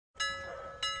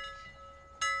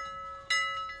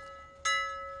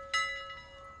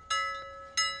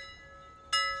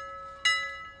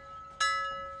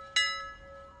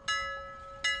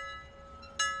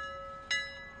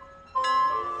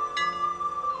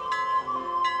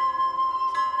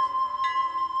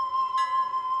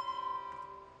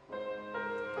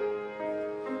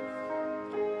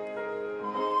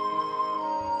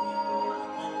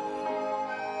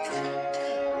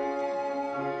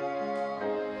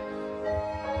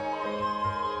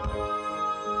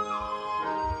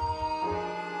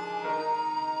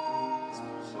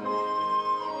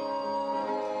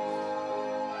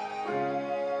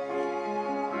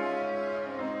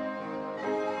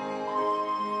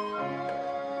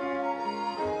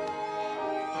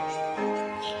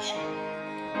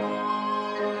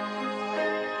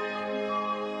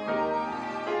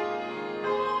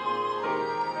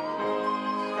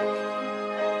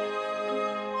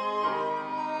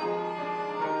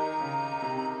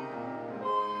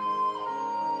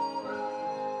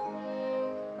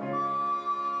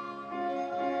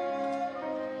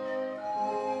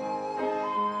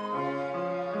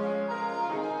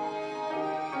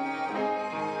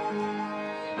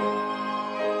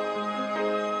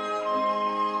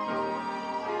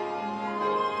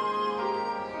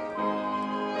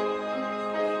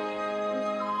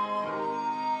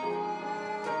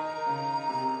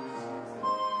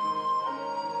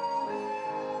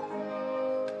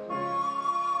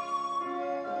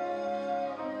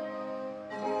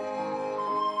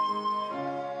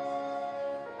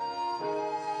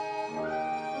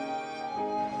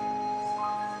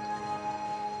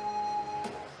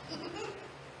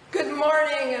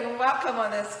morning and welcome on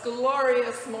this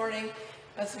glorious morning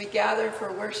as we gather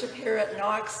for worship here at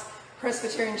Knox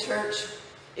Presbyterian Church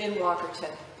in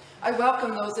Walkerton. I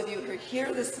welcome those of you who are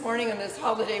here this morning on this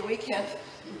holiday weekend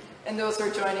and those who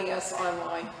are joining us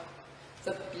online. It's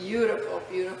a beautiful,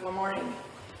 beautiful morning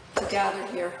to gather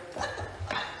here.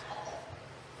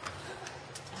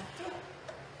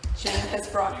 Jane has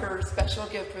brought her special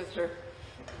gift with her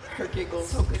giggles.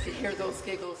 So good to hear those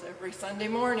giggles every Sunday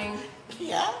morning.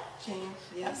 Yeah? Jane,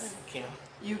 yes. Thank you.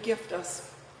 You gift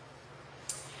us.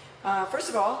 First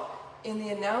of all, in the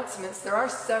announcements, there are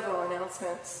several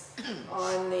announcements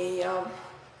on the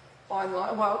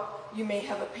online. Well, you may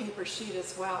have a paper sheet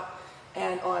as well,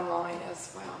 and online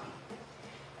as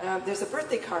well. There's a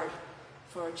birthday card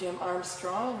for Jim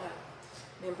Armstrong,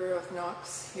 a member of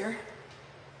Knox here,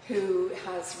 who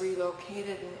has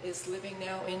relocated and is living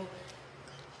now in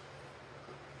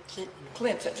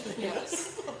Clinton,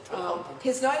 yes.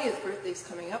 His 90th birthday is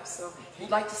coming up, so if you'd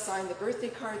like to sign the birthday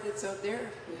card that's out there,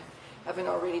 if you haven't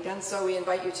already done so, we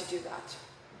invite you to do that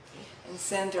and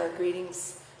send our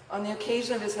greetings on the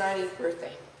occasion of his 90th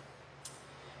birthday.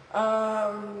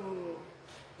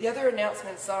 The other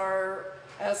announcements are,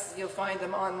 as you'll find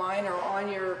them online or on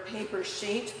your paper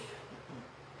sheet,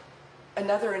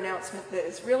 another announcement that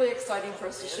is really exciting for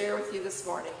us to share with you this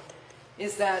morning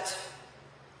is that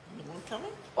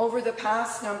over the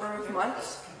past number of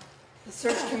months, the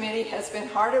search committee has been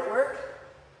hard at work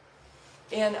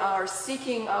in our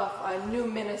seeking of a new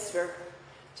minister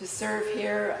to serve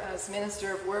here as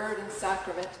minister of word and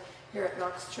sacrament here at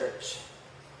Knox Church.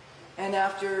 And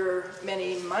after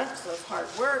many months of hard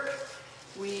work,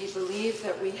 we believe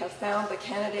that we have found the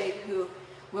candidate who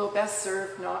will best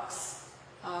serve Knox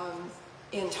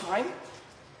in time.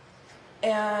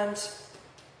 And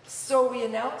so we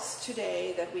announced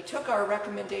today that we took our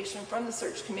recommendation from the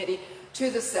search committee to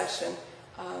the session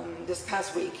this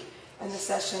past week, and the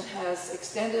session has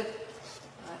extended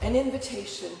an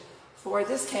invitation for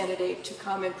this candidate to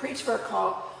come and preach for a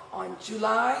call on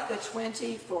July the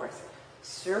 24th.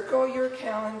 Circle your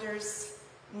calendars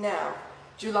now.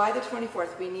 July the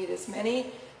 24th. We need as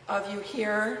many of you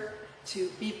here to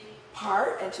be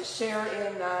part and to share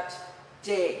in that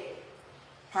day,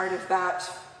 part of that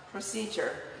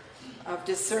procedure of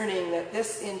discerning that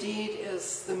this indeed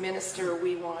is the minister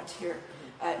we want here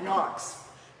at Knox.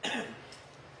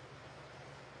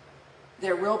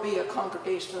 There will be a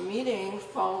congregational meeting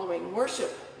following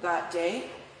worship that day,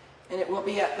 and it will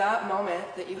be at that moment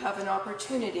that you have an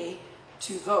opportunity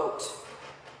to vote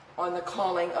on the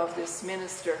calling of this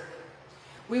minister.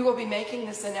 We will be making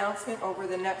this announcement over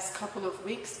the next couple of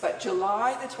weeks, but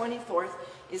July the 24th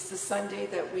is the Sunday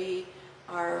that we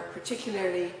are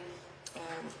particularly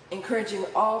encouraging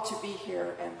all to be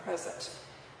here and present.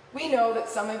 We know that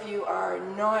some of you are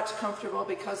not comfortable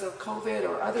because of COVID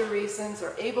or other reasons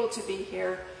or able to be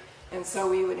here, and so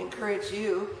we would encourage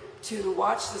you to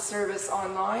watch the service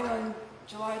online on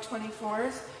July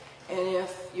 24th, and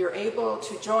if you're able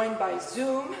to join by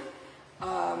Zoom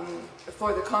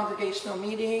for the congregational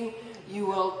meeting, you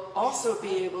will also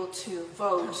be able to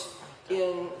vote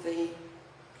in the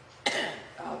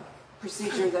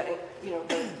procedure that,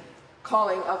 the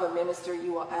calling of a minister.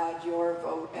 You will add your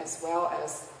vote as well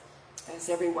as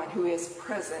everyone who is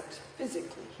present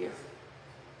physically here.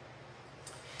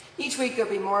 Each week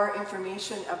there'll be more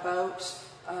information about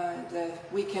the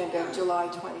weekend of July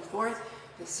 24th.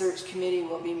 The search committee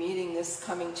will be meeting this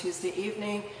coming Tuesday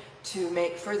evening to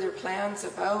make further plans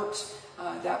about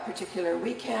that particular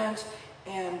weekend,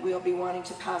 and we'll be wanting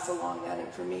to pass along that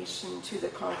information to the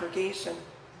congregation.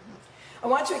 I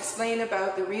want to explain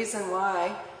about the reason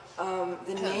why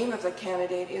the name of the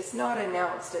candidate is not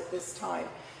announced at this time.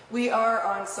 We are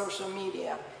on social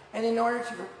media, and in order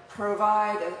to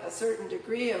provide a certain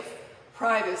degree of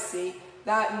privacy,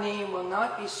 that name will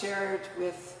not be shared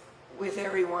with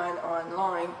everyone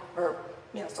online, or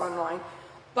yes, online.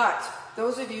 But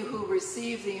those of you who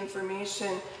receive the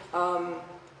information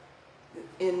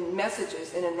in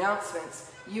messages, in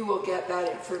announcements, you will get that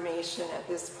information at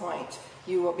this point.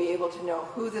 You will be able to know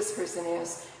who this person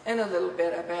is and a little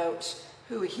bit about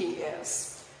who he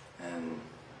is.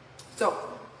 So,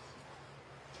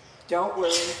 don't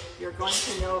worry, you're going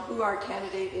to know who our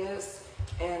candidate is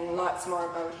and lots more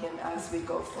about him as we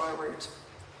go forward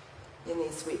in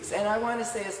these weeks. And I want to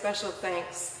say a special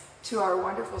thanks to our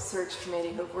wonderful search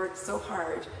committee who've worked so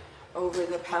hard over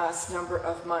the past number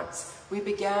of months. We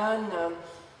began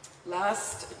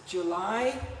last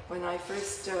July, when I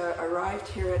first arrived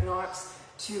here at Knox,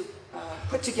 to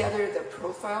put together the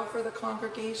profile for the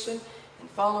congregation, and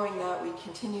following that we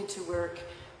continued to work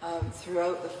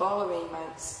throughout the following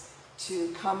months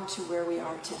to come to where we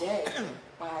are today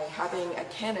by having a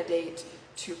candidate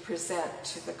to present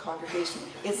to the congregation.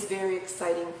 It's very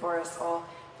exciting for us all,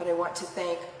 but I want to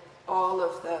thank all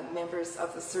of the members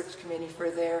of the search committee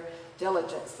for their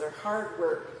diligence, their hard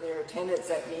work, their attendance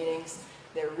at meetings,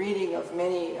 their reading of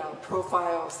many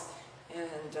profiles,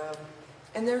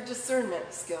 and their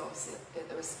discernment skills.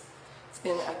 It's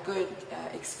been a good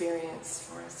experience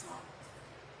for us all.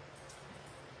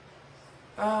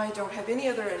 I don't have any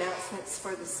other announcements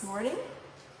for this morning.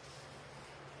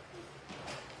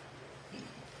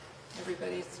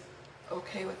 Everybody's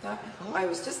okay with that? I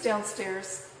was just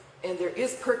downstairs, and there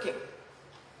is perking.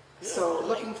 So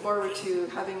looking forward to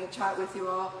having a chat with you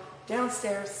all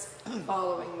downstairs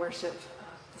following worship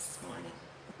this morning.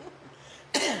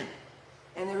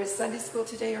 And there is Sunday school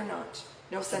today or not?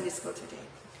 No Sunday school today.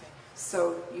 Okay.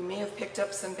 So you may have picked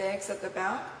up some bags at the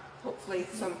back. Hopefully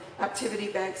some activity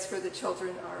bags for the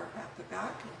children are at the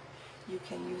back. And you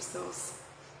can use those.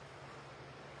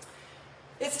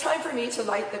 It's time for me to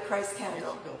light the Christ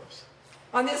candle.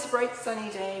 On this bright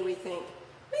sunny day, we think,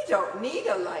 we don't need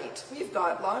a light. We've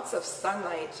got lots of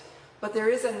sunlight. But there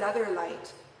is another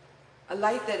light, a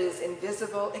light that is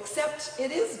invisible, except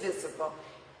it is visible.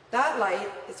 That light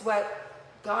is what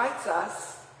guides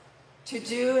us to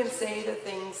do and say the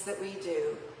things that we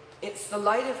do. It's the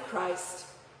light of Christ.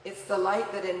 It's the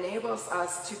light that enables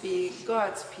us to be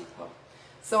God's people.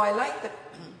 So I light the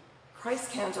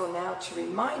Christ candle now to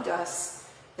remind us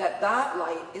that that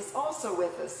light is also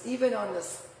with us, even on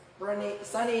this bright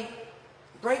sunny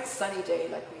day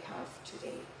like we have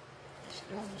today.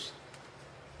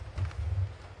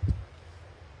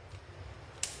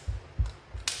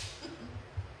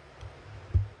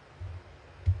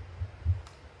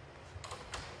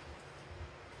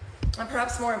 And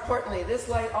perhaps more importantly, this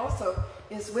light also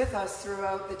is with us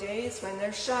throughout the days when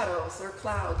there's shadows or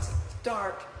clouds, it's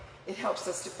dark. It helps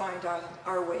us to find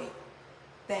our way.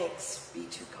 Thanks be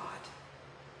to God.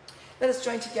 Let us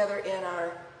join together in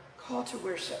our call to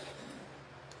worship.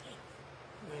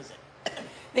 Where is it?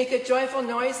 Make a joyful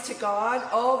noise to God,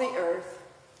 all the earth.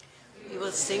 We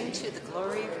will sing to the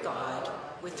glory of God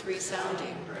with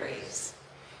resounding praise.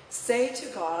 Say to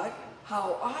God,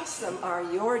 how awesome are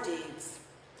your deeds.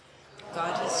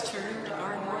 God has turned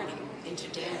our mourning into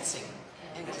dancing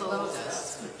and clothed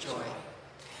us with joy.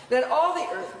 Let all the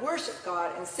earth worship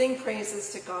God and sing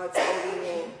praises to God's holy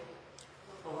name.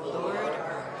 O Lord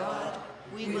our God,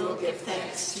 we will give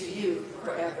thanks to you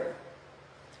forever.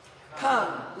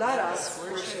 Come, let us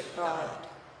worship God.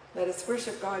 Let us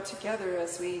worship God together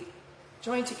as we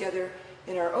join together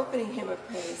in our opening hymn of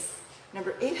praise,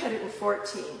 number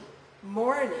 814,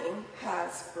 Morning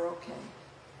Has Broken.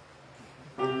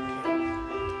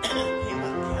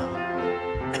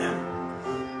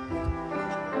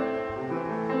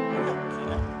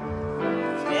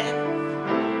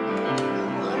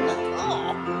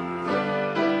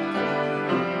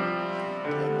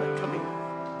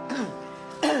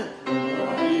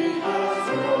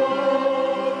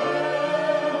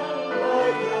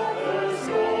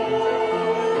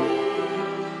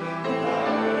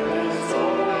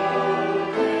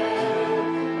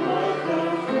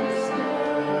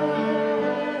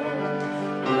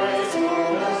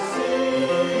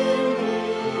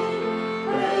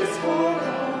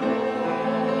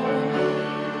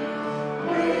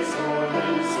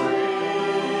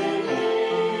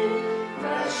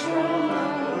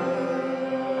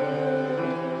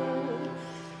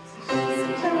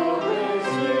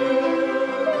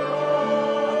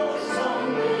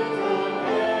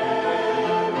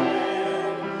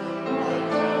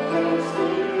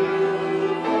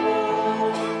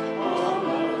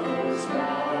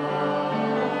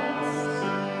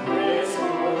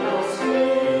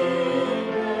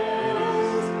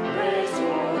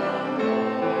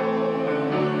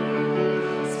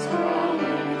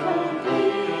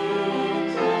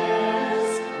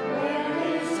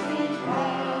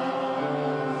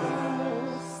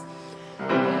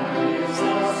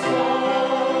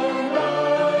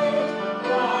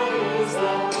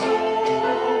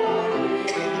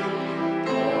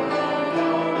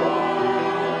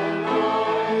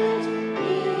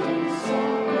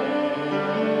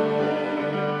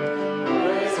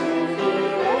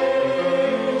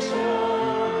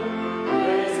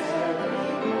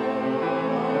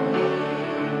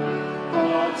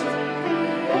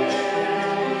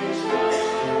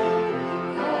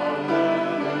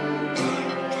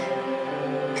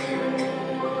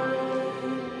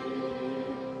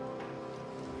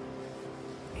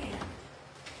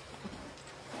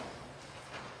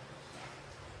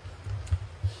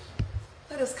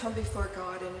 Let us come before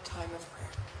God in a time of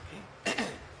prayer.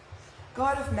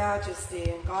 God of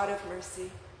majesty and God of mercy,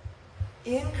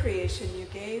 in creation you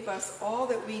gave us all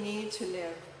that we need to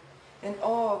live and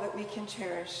all that we can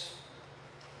cherish.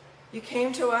 You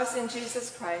came to us in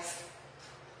Jesus Christ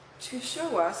to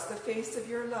show us the face of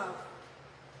your love.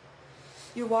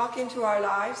 You walk into our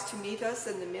lives to meet us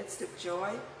in the midst of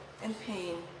joy and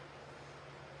pain.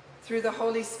 Through the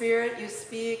Holy Spirit, you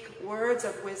speak words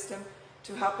of wisdom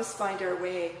to help us find our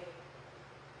way.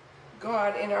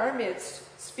 God, in our midst,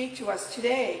 speak to us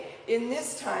today in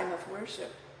this time of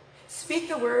worship. Speak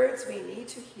the words we need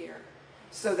to hear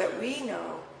so that we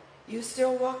know you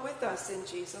still walk with us in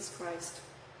Jesus Christ.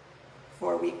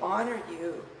 For we honor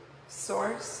you,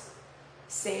 Source,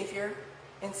 Savior,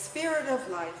 and Spirit of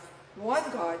life, one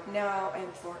God, now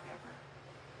and forever.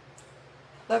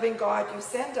 Loving God, you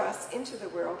send us into the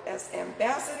world as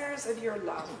ambassadors of your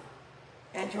love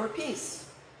and your peace.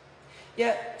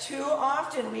 Yet too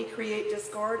often we create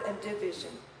discord and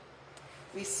division.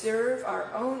 We serve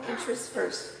our own interests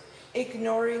first,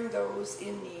 ignoring those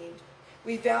in need.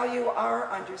 We value our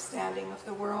understanding of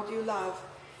the world you love,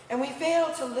 and we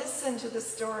fail to listen to the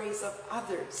stories of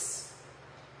others.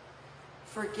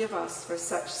 Forgive us for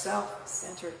such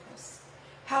self-centeredness.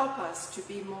 Help us to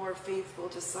be more faithful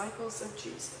disciples of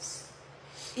Jesus,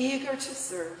 eager to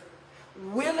serve,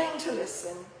 willing to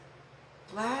listen,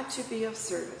 glad to be of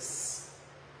service.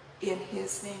 In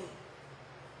his name,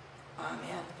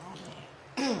 amen.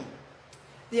 Amen.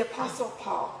 The Apostle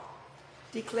Paul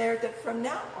declared that from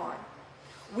now on,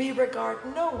 we regard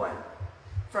no one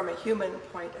from a human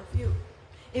point of view.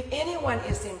 If anyone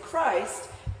is in Christ,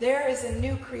 there is a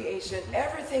new creation.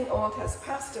 Everything old has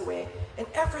passed away, and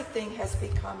everything has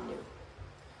become new.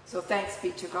 So thanks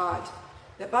be to God,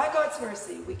 that by God's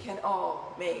mercy, we can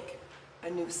all make a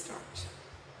new start.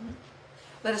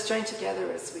 Let us join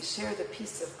together as we share the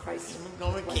peace of Christ.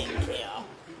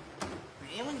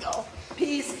 Here we go.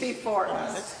 Peace before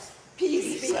us,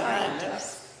 peace behind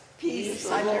us, peace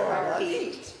under our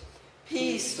feet,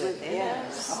 peace within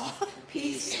us,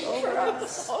 peace over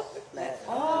us. Let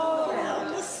all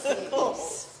around us be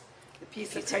peace. The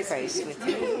peace of Christ be with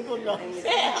you. And with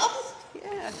us.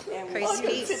 Yeah. And Christ's with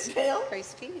peace. you.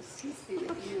 Christ's peace. Peace be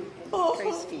with you. Oh.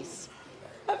 Christ's peace.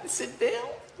 Have to sit down.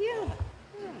 Yeah.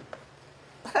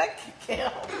 I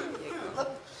can't.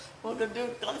 Want to do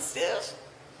it downstairs?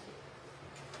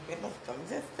 You know, come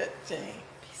just that thing.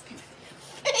 Peace be with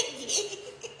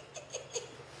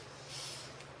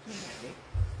you.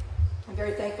 I'm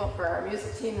very thankful for our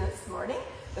music team this morning.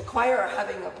 The choir are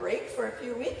having a break for a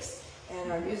few weeks,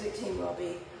 and our music team will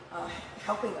be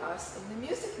helping us in the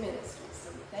music ministry.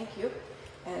 So we thank you,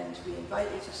 and we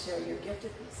invite you to share your gift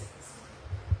of music this morning.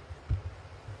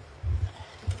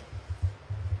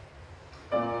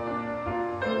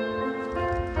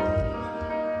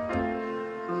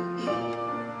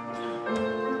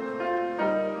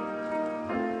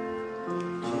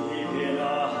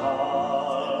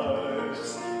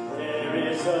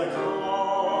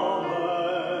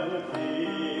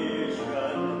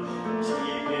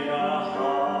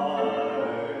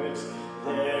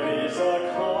 There is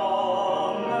a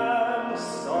common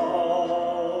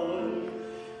song.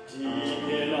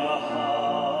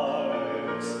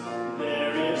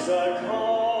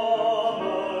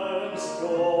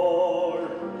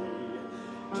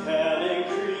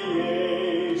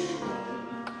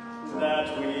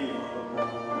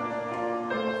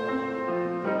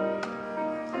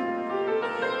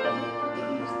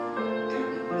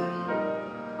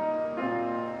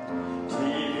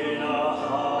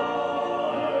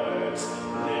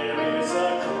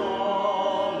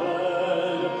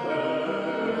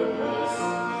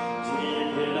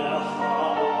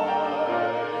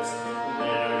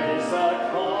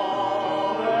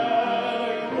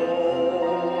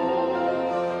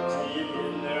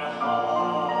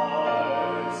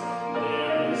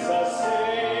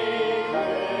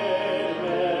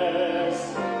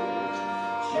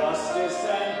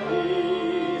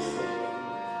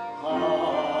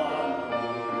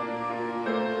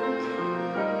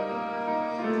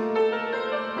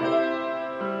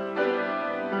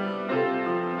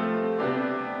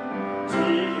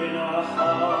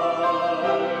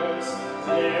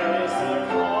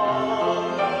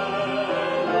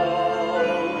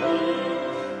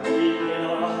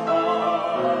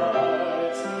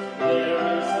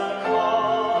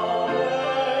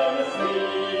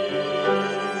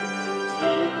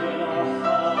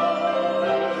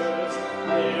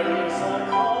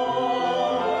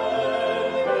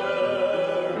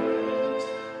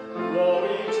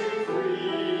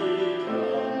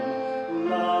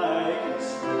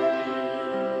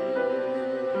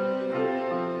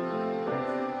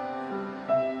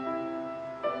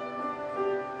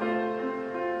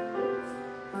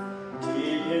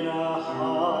 in our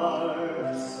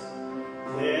hearts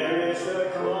there is a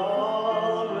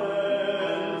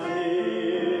common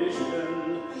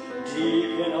vision.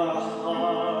 Deep in our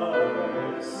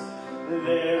hearts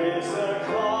there is a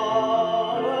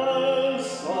common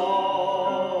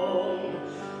song.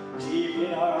 Deep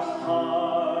in our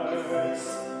hearts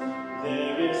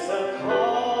there is a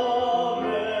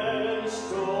common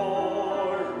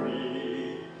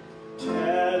story,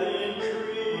 telling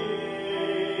creation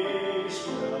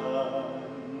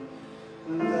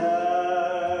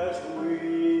that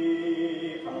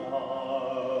we are one.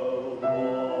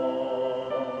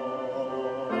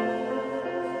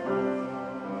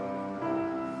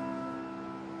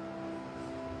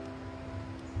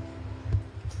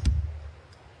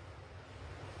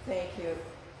 Thank you.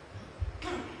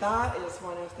 That is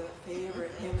one of the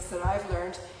favorite hymns that I've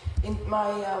learned in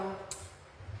my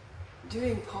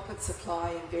doing pulpit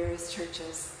supply in various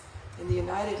churches. In the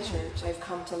United Church, I've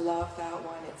come to love that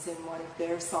one. It's in one of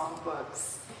their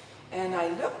songbooks. And I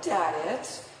looked at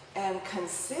it and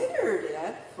considered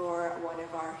it for one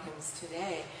of our hymns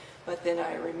today. But then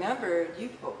I remembered you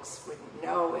folks wouldn't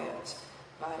know it.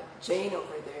 But Jane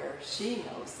over there, she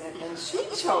knows it, and she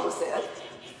chose it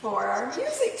for our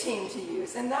music team to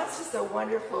use. And that's just a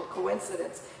wonderful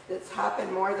coincidence that's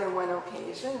happened more than one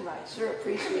occasion, and I sure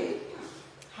appreciate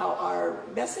how our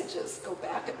messages go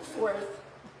back and forth,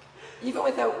 even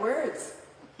without words.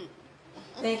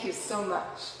 Thank you so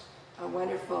much. A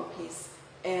wonderful piece.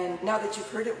 And now that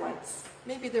you've heard it once,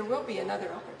 maybe there will be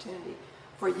another opportunity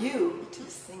for you to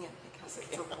sing it, because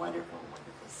it's a wonderful,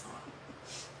 wonderful song.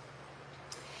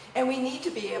 And we need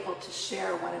to be able to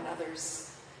share one another's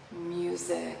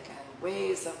music and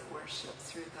ways of worship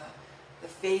through the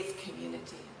faith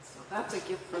community. So that's a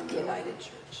gift from the United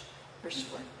Church, for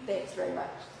sure. Thanks very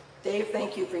much. Dave,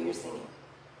 thank you for your singing.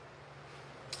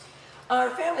 Our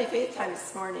family faith time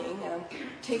this morning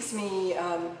takes me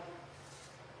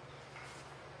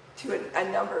to a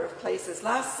number of places.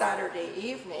 Last Saturday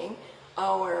evening,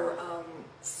 our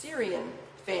Syrian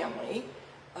family,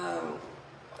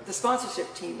 the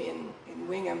sponsorship team in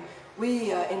Wingham,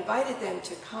 we invited them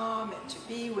to come and to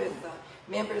be with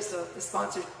members of the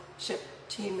sponsorship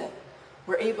team that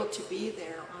were able to be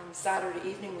there on Saturday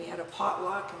evening. We had a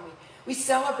potluck, and we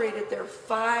celebrated their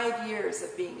 5 years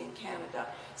of being in Canada.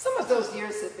 Some of those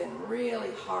years have been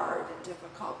really hard and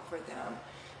difficult for them.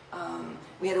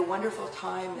 We had a wonderful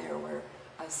time. There were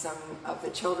some of the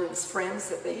children's friends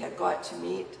that they had got to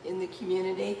meet in the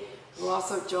community who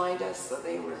also joined us. So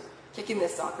they were kicking the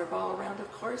soccer ball around,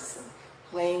 of course, and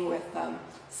playing with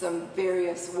some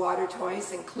various water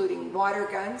toys, including water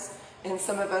guns. And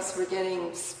some of us were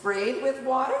getting sprayed with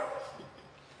water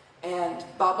and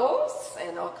bubbles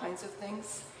and all kinds of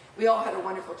things. We all had a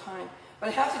wonderful time. But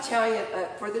I have to tell you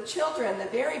that for the children, the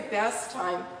very best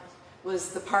time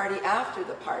was the party after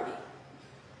the party.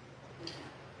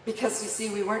 Because you see,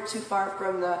 we weren't too far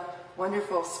from the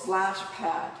wonderful splash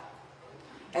pad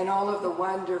and all of the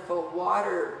wonderful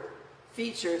water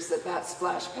features that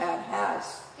splash pad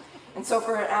has. And so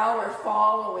for an hour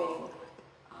following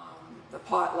the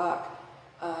potluck,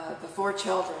 the 4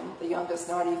 children, the youngest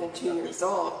not even 2 years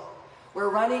old, were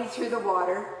running through the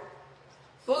water,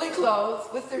 fully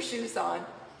clothed, with their shoes on,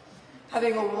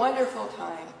 having a wonderful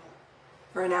time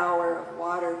for an hour of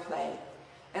water play.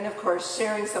 And of course,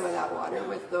 sharing some of that water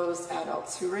with those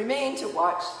adults who remained to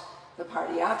watch the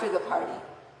party after the party.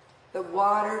 The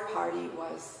water party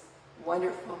was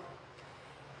wonderful.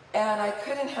 And I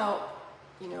couldn't help,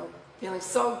 feeling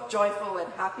so joyful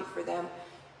and happy for them,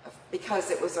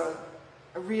 because it was a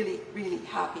really, really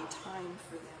happy time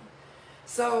for them.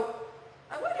 So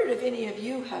I wondered if any of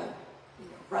you have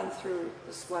run through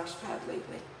the splash pad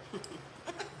lately.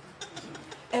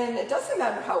 And it doesn't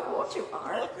matter how old you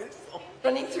are,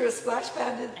 running through a splash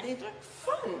pad is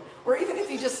fun. Or even if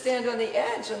you just stand on the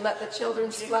edge and let the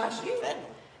children splash you,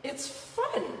 it's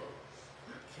fun.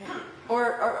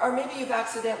 Or maybe you've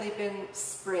accidentally been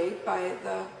sprayed by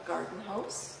the garden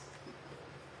hose,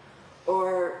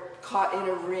 or caught in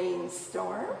a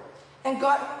rainstorm and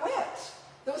gotten wet.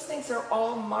 Those things are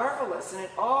all marvelous, and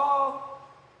it all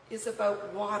is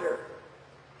about water.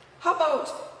 How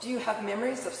about, do you have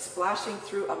memories of splashing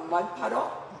through a mud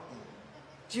puddle?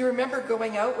 Do you remember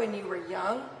going out when you were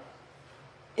young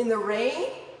in the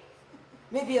rain?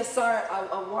 Maybe a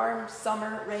warm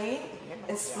summer rain,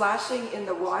 and splashing in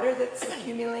the water that's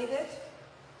accumulated?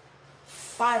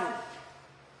 Fun.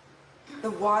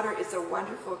 The water is a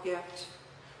wonderful gift.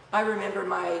 I remember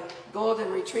my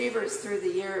golden retrievers through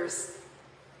the years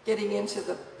getting into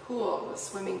the pool, the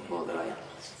swimming pool that I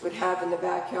would have in the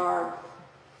backyard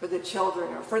for the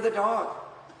children or for the dog,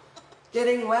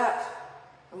 getting wet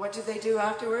And what do they do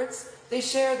afterwards? They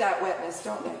share that wetness,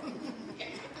 don't they?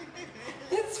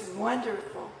 It's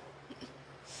wonderful.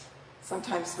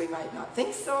 Sometimes we might not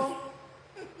think so.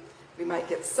 We might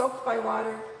get soaked by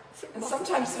water. And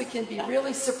sometimes we can be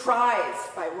really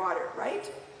surprised by water, right?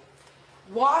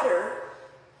 Water,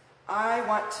 I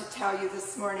want to tell you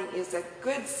this morning, is a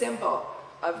good symbol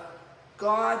of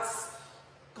God's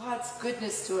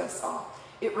goodness to us all.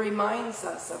 It reminds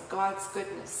us of God's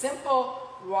goodness. Simple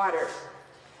water.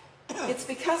 It's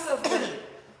because of the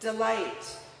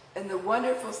delight and the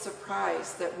wonderful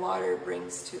surprise that water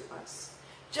brings to us.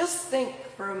 Just think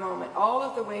for a moment all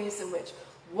of the ways in which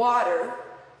water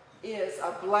is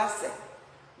a blessing.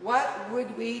 What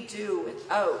would we do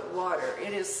without water?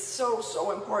 It is so,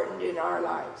 so important in our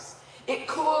lives. It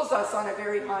cools us on a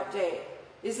very hot day.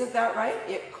 Isn't that right?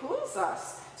 It cools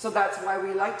us. So that's why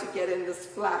we like to get in the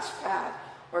splash pad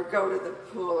or go to the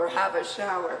pool or have a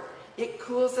shower. It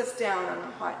cools us down on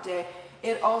a hot day.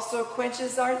 It also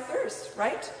quenches our thirst,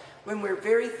 right? When we're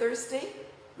very thirsty,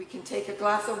 we can take a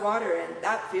glass of water and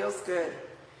that feels good.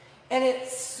 And it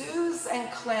soothes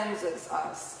and cleanses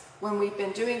us when we've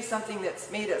been doing something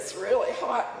that's made us really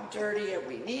hot and dirty and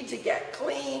we need to get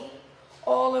clean.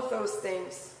 All of those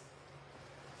things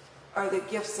are the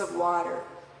gifts of water.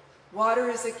 Water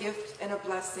is a gift and a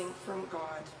blessing from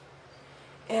God.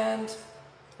 And,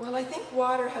 well, I think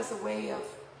water has a way of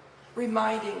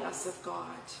reminding us of God.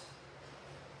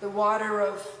 The water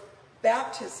of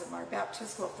baptism, our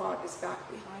baptismal font is back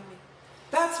behind me.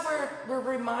 That's where we're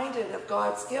reminded of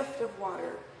God's gift of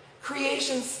water.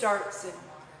 Creation starts in water.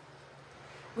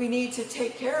 We need to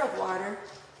take care of water,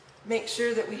 make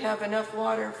sure that we have enough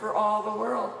water for all the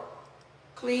world.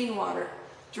 Clean water,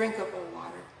 drinkable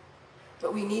water.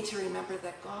 But we need to remember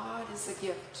that God is a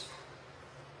gift.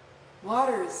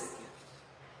 Water is a gift.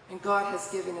 And God has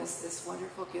given us this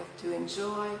wonderful gift to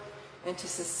enjoy and to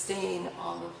sustain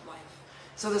all of life.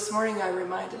 So this morning I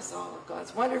remind us all of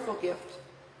God's wonderful gift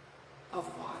of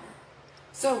water.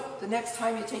 So the next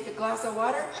time you take a glass of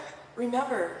water,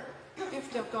 remember,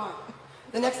 gift of God.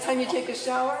 The next time you take a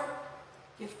shower,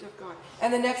 gift of God.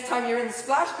 And the next time you're in the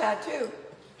splash pad too,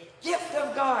 gift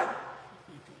of God.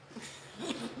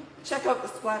 Check out the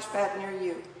splash pad near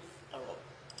you.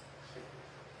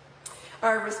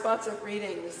 Our responsive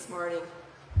reading this morning.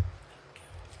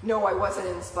 No, I wasn't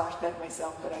in the splash pad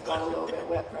myself, but I got a little bit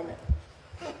wet from it.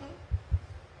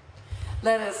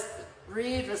 Let us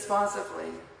read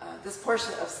responsively this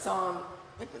portion of Psalm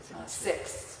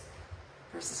 6,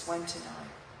 verses 1 to 9.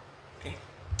 Okay.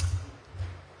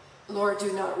 Lord,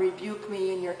 do not rebuke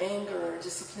me in your anger or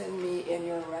discipline me in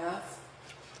your wrath.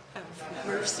 Have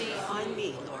mercy on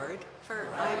me, Lord, for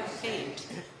I am faint.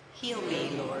 Heal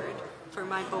me, Lord, for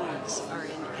my bones are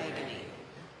in agony.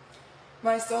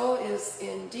 My soul is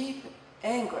in deep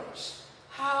anguish.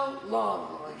 How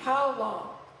long, Lord? How long?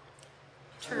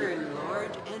 Turn,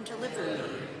 Lord, and deliver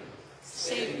me.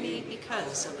 Save me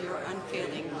because of your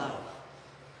unfailing love.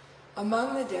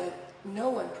 Among the dead, no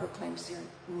one proclaims your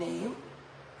name.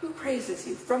 Who praises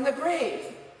you from the grave?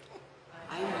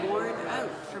 I am worn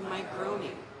out from my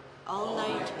groaning. All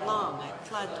night long I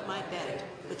flood my bed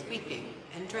with weeping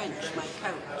and drench my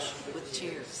couch with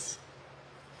tears.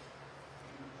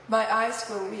 My eyes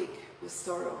grow weak with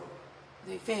sorrow.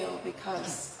 They fail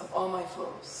because of all my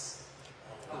foes.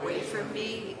 Away from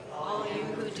me, all you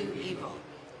who do evil,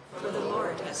 for the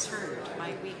Lord has heard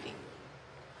my weeping.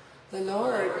 The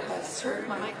Lord has heard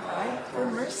my cry for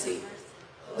mercy.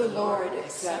 The Lord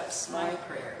accepts my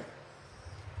prayer.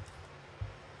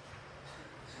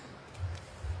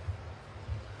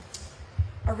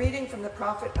 A reading from the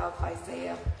prophet of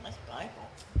Isaiah. That's Bible.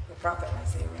 The prophet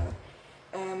Isaiah,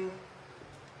 rather.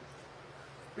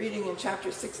 Reading in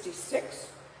chapter 66,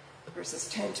 verses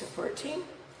 10 to 14.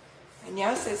 And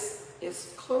yes, this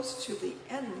is close to the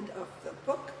end of the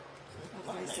book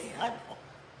of Isaiah.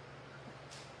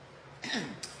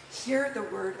 Hear the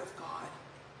word of God.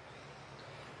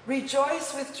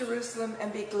 Rejoice with Jerusalem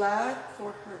and be glad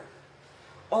for her,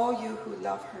 all you who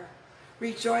love her.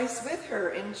 Rejoice with her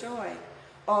in joy,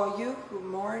 all you who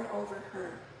mourn over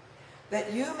her,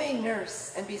 that you may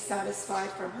nurse and be satisfied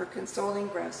from her consoling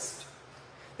breast,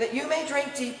 that you may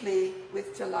drink deeply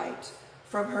with delight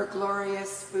from her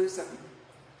glorious bosom.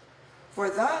 For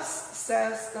thus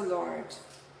says the Lord,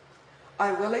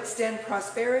 I will extend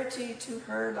prosperity to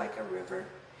her like a river,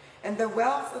 and the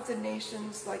wealth of the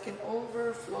nations like an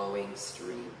overflowing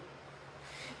stream.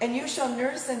 And you shall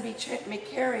nurse and be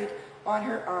carried on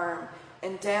her arm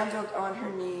and dandled on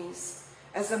her knees.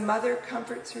 As a mother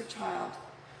comforts her child,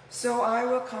 so I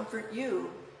will comfort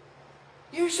you.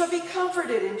 You shall be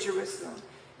comforted in Jerusalem.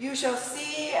 You shall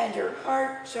see and your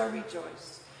heart shall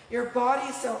rejoice. Your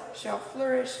body shall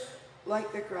flourish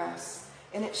like the grass,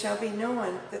 and it shall be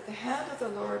known that the hand of the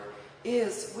Lord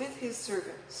is with his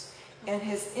servants, and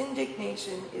his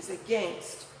indignation is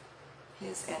against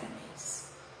his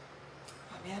enemies.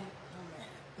 Amen.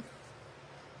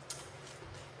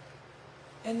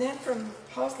 And then from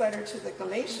Paul's letter to the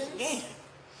Galatians,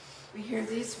 we hear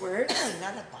these words.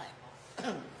 Not a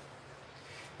Bible.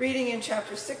 Reading in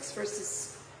chapter 6,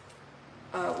 verses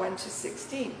 1 to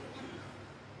 16.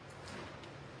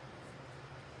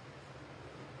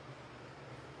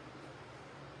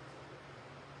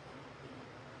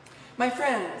 My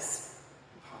friends,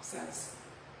 Paul says,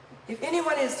 if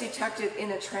anyone is detected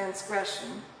in a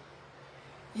transgression,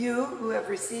 you who have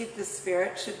received the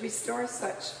Spirit should restore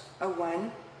such a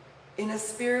one in a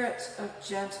spirit of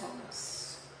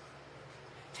gentleness.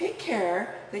 Take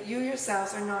care that you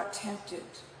yourselves are not tempted.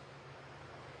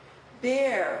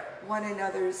 Bear one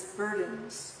another's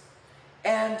burdens,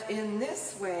 and in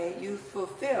this way you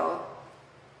fulfill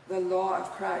the law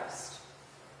of Christ.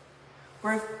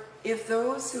 For if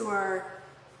those who are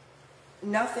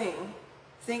nothing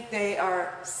think they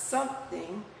are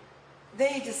something,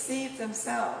 they deceive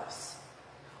themselves.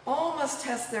 All must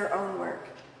test their own work.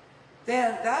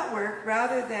 Then that work,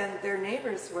 rather than their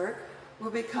neighbor's work, will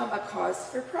become a cause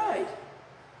for pride.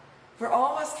 For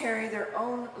all must carry their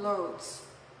own loads.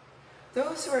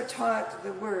 Those who are taught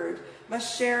the word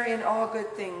must share in all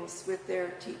good things with their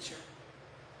teacher.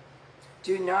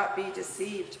 Do not be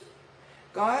deceived.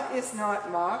 God is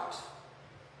not mocked,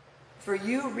 for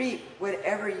you reap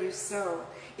whatever you sow.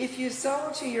 If you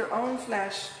sow to your own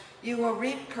flesh, you will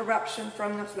reap corruption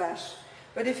from the flesh.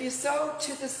 But if you sow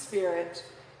to the Spirit,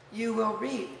 you will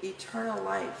reap eternal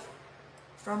life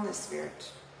from the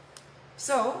Spirit.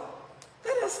 So,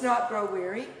 let us not grow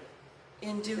weary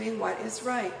in doing what is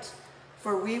right,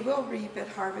 for we will reap at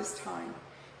harvest time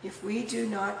if we do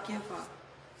not give up.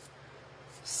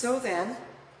 So then,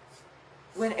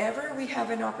 whenever we have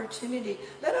an opportunity,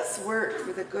 let us work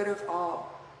for the good of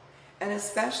all, and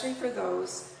especially for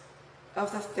those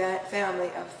of the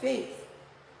family of faith.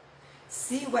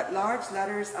 See what large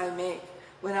letters I make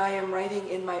when I am writing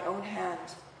in my own hand.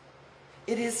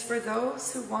 It is for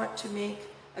those who want to make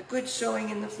a good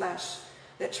showing in the flesh,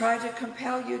 that try to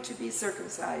compel you to be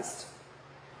circumcised,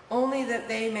 only that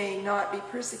they may not be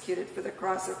persecuted for the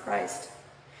cross of Christ.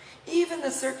 Even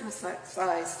the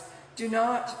circumcised do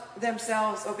not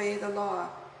themselves obey the law,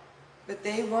 but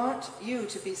they want you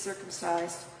to be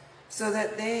circumcised, so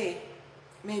that they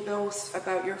may boast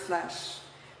about your flesh.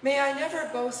 May I never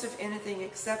boast of anything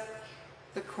except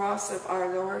the cross of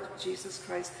our Lord Jesus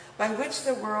Christ, by which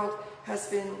the world has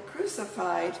been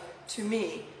crucified to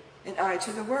me, and I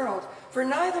to the world. For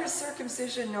neither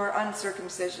circumcision nor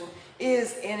uncircumcision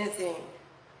is anything,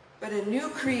 but a new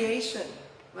creation.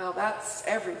 Well, that's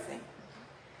everything.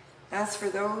 As for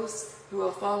those who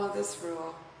will follow this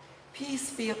rule,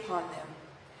 peace be upon them,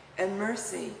 and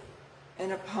mercy,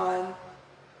 and upon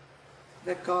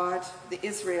the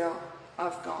Israel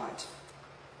of God.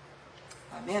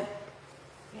 Amen.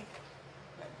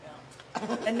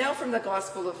 And now from the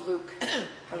Gospel of Luke,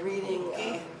 a reading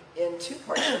in two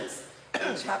portions,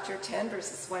 in chapter 10,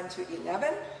 verses 1 to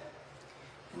 11,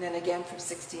 and then again from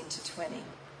 16 to 20.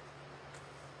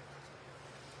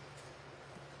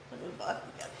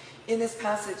 In this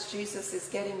passage, Jesus is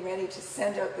getting ready to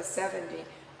send out the 70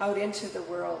 out into the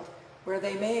world, where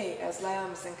they may, as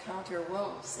lambs, encounter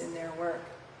wolves in their work.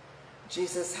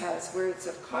 Jesus has words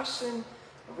of caution,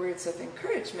 words of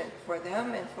encouragement for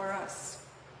them and for us.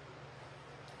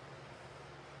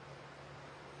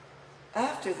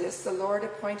 After this, the Lord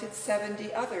appointed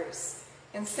 70 others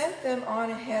and sent them on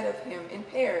ahead of him in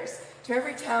pairs to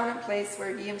every town and place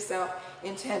where he himself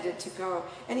intended to go.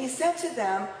 And he said to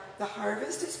them, the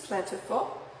harvest is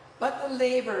plentiful, but the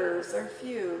laborers are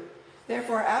few.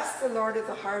 Therefore ask the Lord of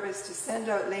the harvest to send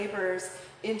out laborers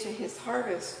into his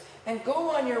harvest. And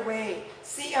go on your way.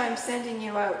 See, I'm sending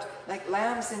you out like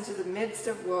lambs into the midst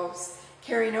of wolves.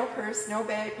 Carry no purse, no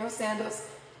bag, no sandals,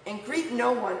 and greet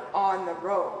no one on the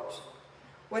road.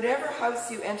 Whatever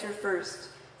house you enter first,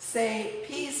 say,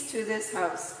 peace to this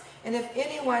house. And if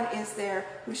anyone is there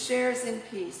who shares in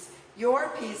peace, your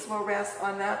peace will rest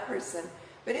on that person.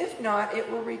 But if not,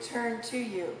 it will return to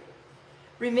you.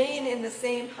 Remain in the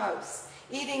same house,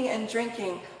 eating and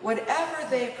drinking whatever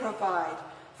they provide,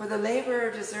 for the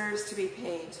laborer deserves to be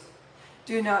paid.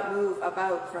 Do not move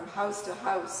about from house to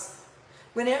house.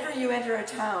 Whenever you enter a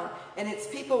town and its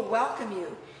people welcome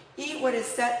you, eat what is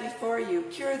set before you,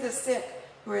 cure the sick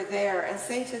who are there, and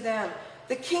say to them,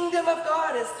 the kingdom of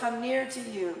God has come near to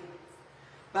you.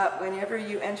 But whenever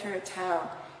you enter a town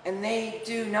and they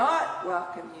do not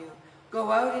welcome you, Go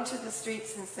out into the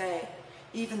streets and say,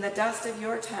 even the dust of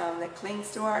your town that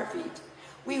clings to our feet,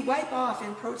 we wipe off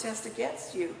in protest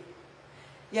against you.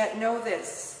 Yet know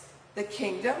this, the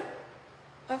kingdom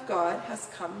of God has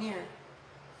come near.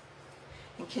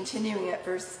 And continuing at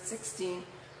verse 16,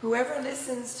 whoever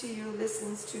listens to you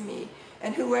listens to me,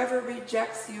 and whoever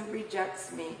rejects you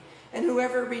rejects me, and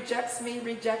whoever rejects me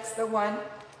rejects the one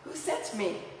who sent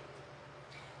me.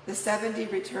 The 70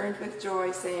 returned with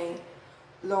joy, saying,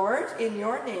 Lord, in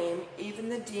your name even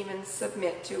the demons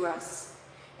submit to us.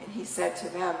 And he said to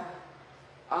them,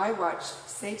 I watched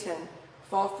Satan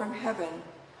fall from heaven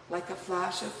like a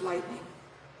flash of lightning.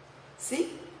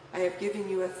 See, I have given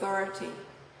you authority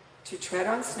to tread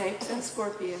on snakes and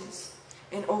scorpions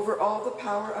and over all the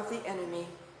power of the enemy,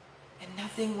 and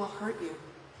nothing will hurt you.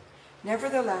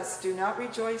 Nevertheless, do not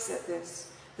rejoice at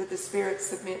this, that the spirits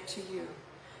submit to you,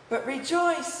 but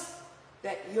rejoice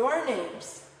that your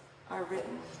names are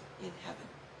written in heaven.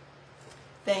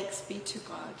 Thanks be to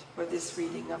God for this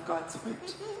reading of God's word.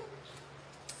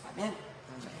 Amen.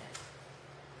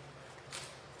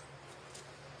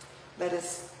 Let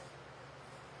us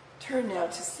turn now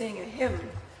to sing a hymn,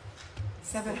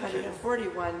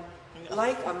 741,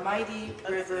 Like a Mighty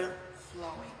River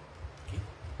Flowing.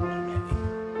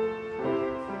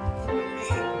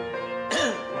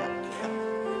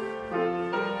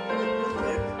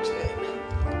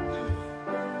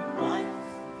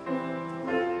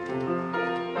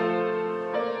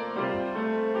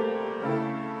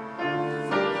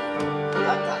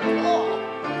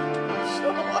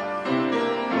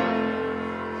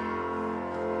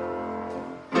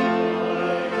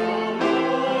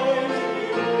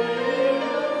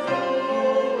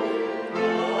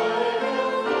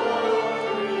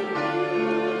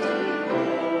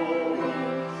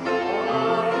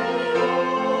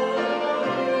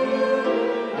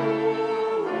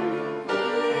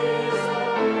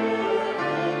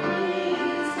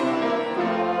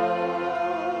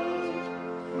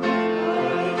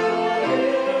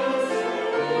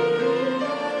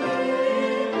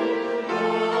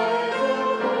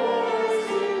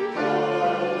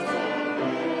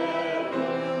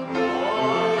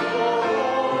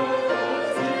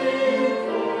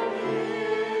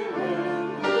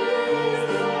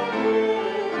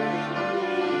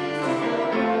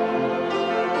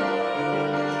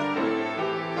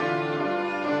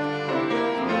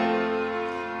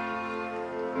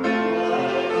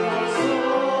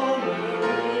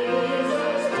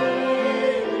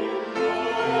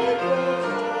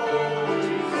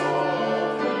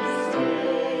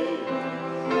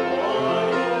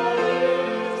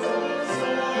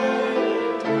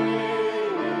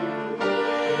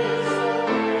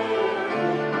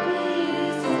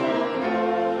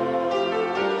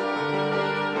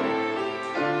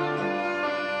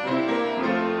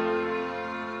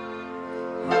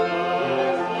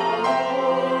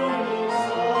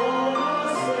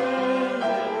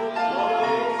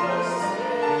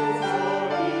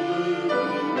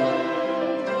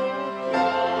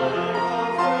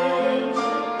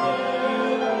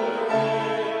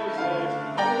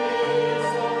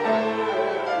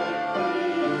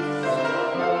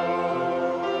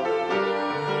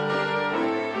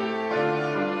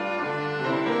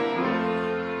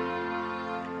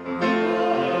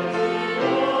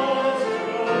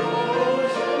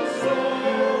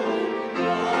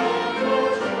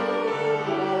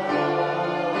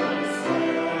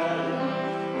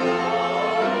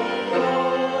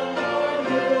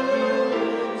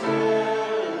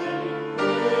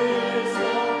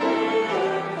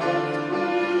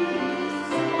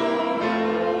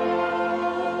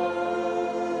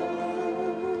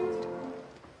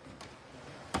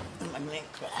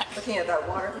 Looking at that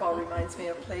waterfall reminds me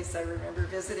of a place I remember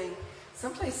visiting,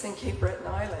 someplace in Cape Breton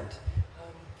Island.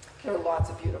 There are lots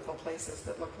of beautiful places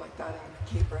that look like that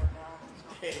in Cape Breton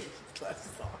Island.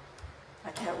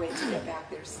 I can't wait to get back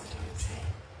there sometimes.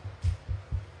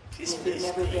 If you've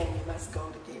never been, you must go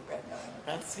to Cape Breton Island.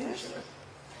 That's for sure.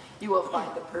 You will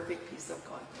find the perfect peace of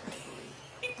God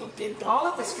there. All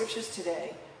of the scriptures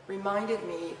today reminded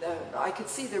me that I could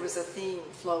see there was a theme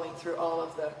flowing through all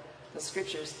of the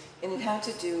scriptures, and it had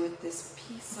to do with this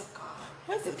peace of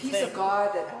God. The peace of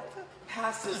God that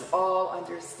passes all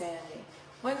understanding.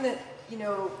 One that,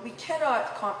 we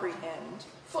cannot comprehend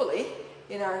fully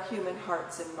in our human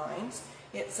hearts and minds.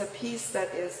 It's a peace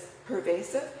that is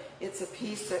pervasive. It's a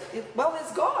peace that, is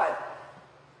God.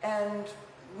 And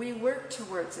we work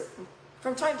towards it.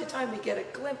 From time to time, we get a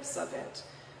glimpse of it.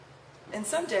 And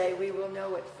someday, we will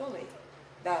know it fully,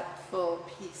 that full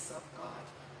peace of God.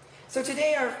 So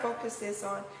today, our focus is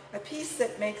on a peace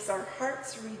that makes our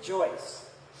hearts rejoice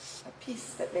a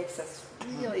peace that makes us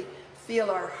really feel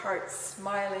our hearts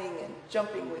smiling and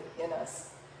jumping within us,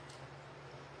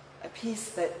 a peace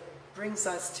that brings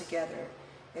us together.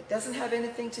 It doesn't have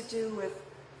anything to do with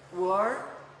war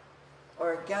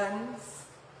or guns,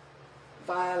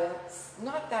 violence,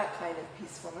 not that kind of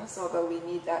peacefulness, although we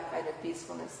need that kind of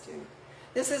peacefulness too.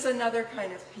 This is another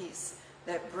kind of peace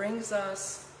that brings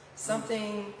us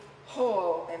something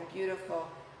whole and beautiful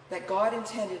that God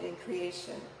intended in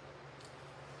creation.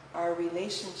 Our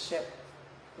relationship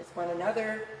with one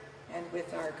another and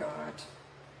with our God.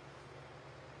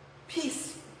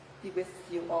 Peace be with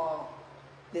you all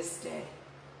this day.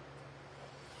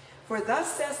 For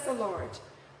thus says the Lord,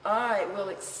 I will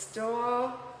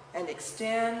extol and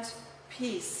extend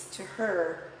peace to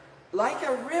her like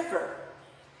a river,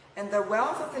 and the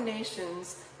wealth of the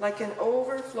nations like an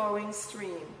overflowing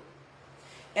stream.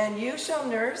 And you shall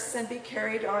nurse and be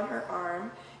carried on her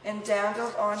arm and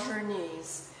dandled on her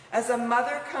knees. As a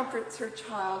mother comforts her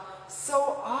child,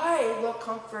 so I will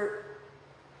comfort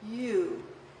you.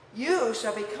 You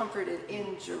shall be comforted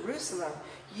in Jerusalem.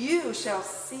 You shall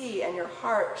see, and your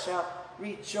heart shall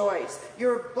rejoice.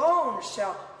 Your bones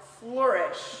shall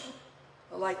flourish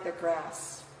like the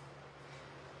grass.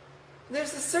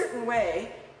 There's a certain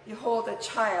way you hold a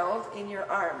child in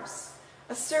your arms.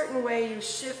 A certain way you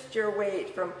shift your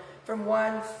weight from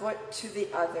one foot to the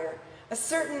other. A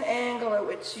certain angle at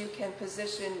which you can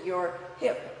position your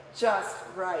hip just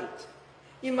right.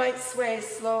 You might sway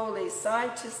slowly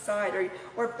side to side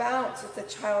or bounce if the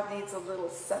child needs a little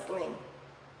settling.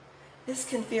 This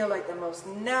can feel like the most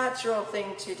natural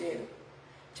thing to do,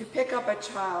 to pick up a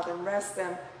child and rest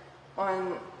them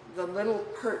on the little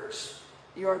perch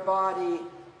your body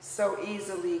so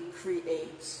easily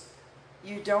creates.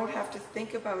 You don't have to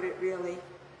think about it really,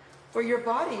 for your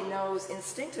body knows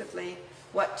instinctively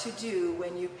what to do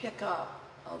when you pick up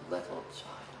a little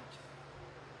child.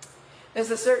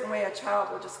 There's a certain way a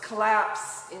child will just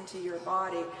collapse into your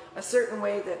body, a certain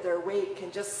way that their weight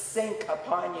can just sink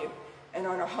upon you. And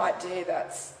on a hot day,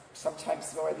 that's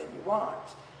sometimes more than you want.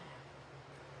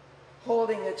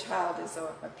 Holding a child is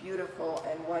a beautiful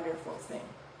and wonderful thing.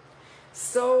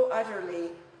 So utterly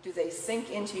do they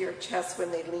sink into your chest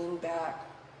when they lean back.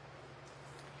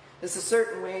 There's a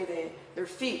certain way their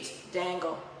feet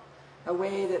dangle, a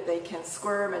way that they can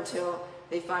squirm until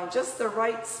they find just the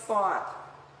right spot.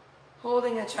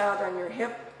 Holding a child on your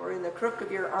hip or in the crook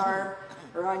of your arm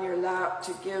or on your lap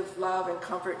to give love and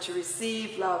comfort, to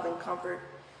receive love and comfort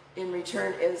in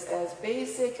return is as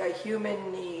basic a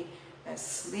human need as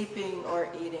sleeping or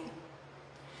eating.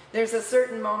 There's a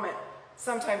certain moment,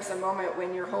 sometimes a moment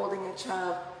when you're holding a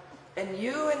child and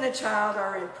you and the child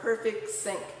are in perfect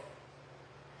sync.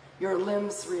 Your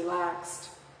limbs relaxed.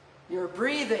 Your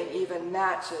breathing even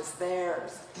matches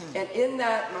theirs. And in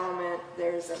that moment,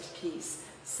 there's a peace.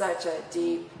 Such a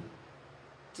deep,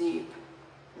 deep,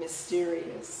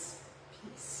 mysterious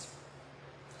peace.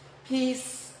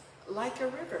 Peace like a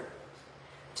river.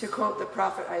 To quote the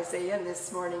prophet Isaiah in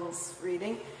this morning's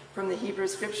reading from the Hebrew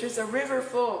Scriptures, a river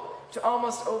full to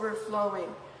almost overflowing,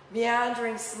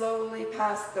 meandering slowly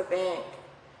past the bank.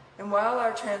 And while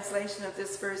our translation of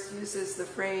this verse uses the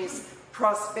phrase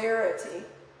prosperity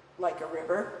like a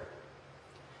river,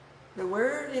 the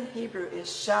word in Hebrew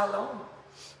is shalom.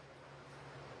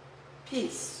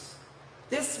 Peace.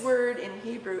 This word in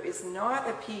Hebrew is not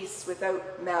a peace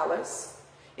without malice.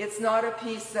 It's not a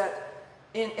peace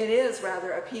it is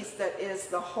rather a peace that is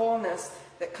the wholeness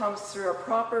that comes through a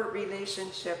proper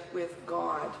relationship with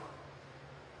God.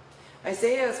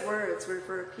 Isaiah's words were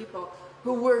for people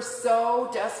who were so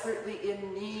desperately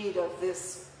in need of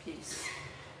this peace.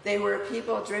 They were a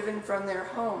people driven from their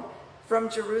home, from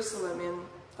Jerusalem in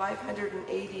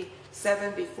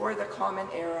 587 before the Common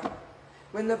Era,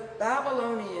 when the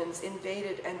Babylonians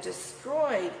invaded and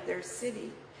destroyed their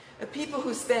city. A people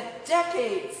who spent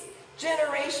decades,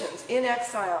 generations in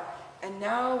exile, and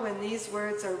now when these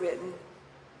words are written,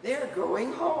 they're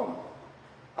going home.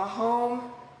 A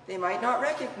home they might not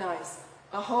recognize,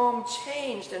 a home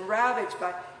changed and ravaged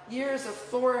by years of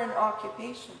foreign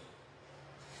occupation.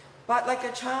 But like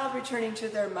a child returning to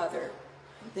their mother,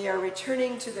 they are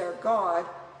returning to their God,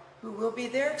 who will be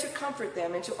there to comfort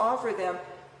them and to offer them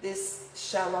this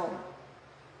shalom,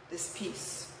 this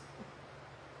peace.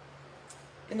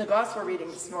 In the gospel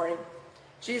reading this morning,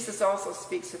 Jesus also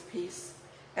speaks of peace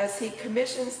as he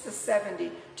commissions the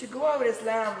 70 to go out as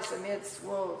lambs amidst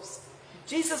wolves.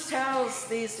 Jesus tells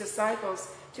these disciples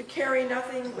to carry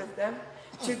nothing with them,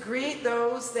 to greet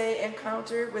those they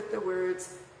encounter with the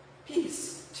words,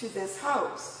 "Peace to this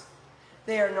house."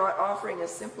 They are not offering a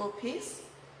simple peace.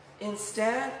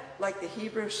 Instead, like the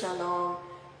Hebrew shalom,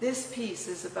 This peace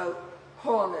is about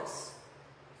wholeness.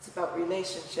 It's about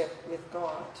relationship with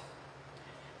God.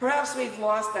 Perhaps we've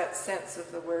lost that sense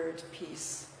of the word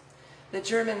peace. The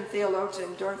German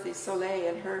theologian Dorothy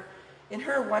Soleil, in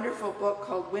her wonderful book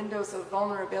called Windows of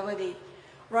Vulnerability,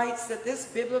 writes that this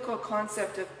biblical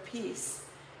concept of peace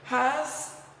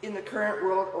has, in the current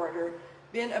world order,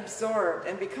 been absorbed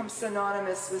and become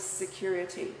synonymous with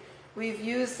security. We've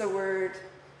used the word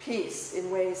peace in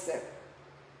ways that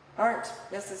aren't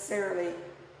necessarily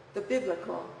the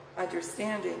biblical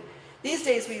understanding. These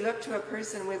days we look to a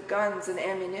person with guns and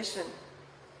ammunition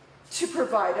to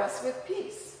provide us with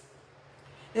peace.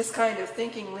 This kind of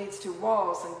thinking leads to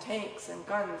walls and tanks and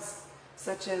guns,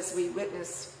 such as we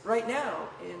witness right now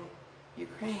in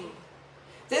Ukraine.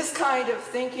 This kind of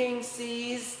thinking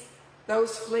sees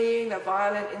those fleeing the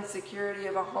violent insecurity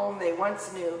of a home they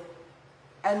once knew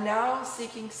and now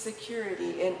seeking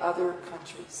security in other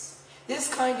countries.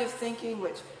 This kind of thinking,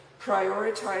 which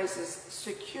prioritizes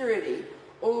security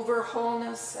over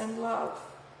wholeness and love.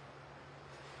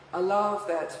 A love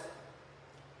that,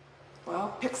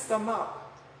 well, picks them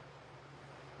up,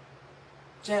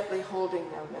 gently holding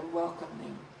them and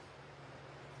welcoming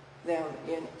them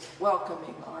in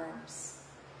welcoming arms.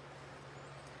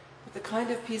 But the kind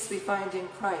of peace we find in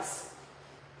Christ,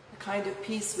 the kind of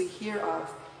peace we hear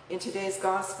of in today's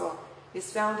gospel,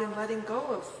 is found in letting go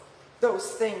of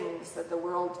those things that the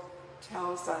world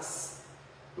tells us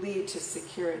lead to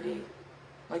security,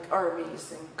 like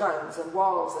armies and guns and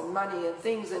walls and money and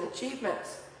things and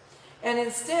achievements. And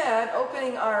instead,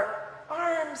 opening our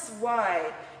arms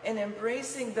wide and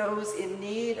embracing those in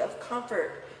need of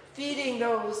comfort, feeding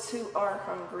those who are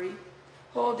hungry,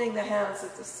 holding the hands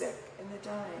of the sick and the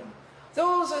dying.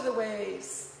 Those are the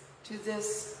ways to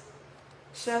this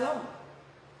shalom,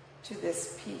 to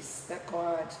this peace that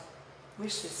God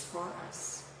wishes for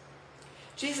us.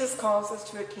 Jesus calls us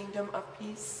to a kingdom of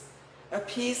peace, a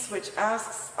peace which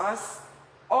asks us,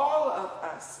 all of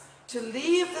us, to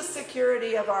leave the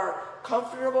security of our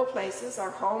comfortable places, our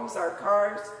homes, our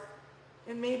cars,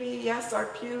 and maybe, yes, our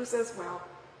pews as well,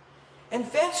 and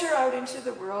venture out into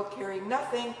the world carrying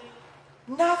nothing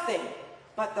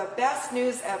but the best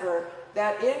news ever,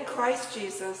 that in Christ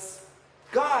Jesus,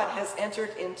 God has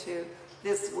entered into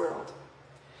this world.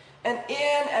 And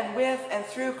in and with and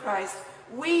through Christ,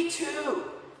 we too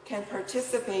can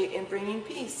participate in bringing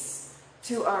peace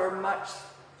to our much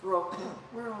broken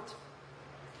world.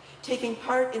 Taking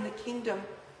part in the kingdom,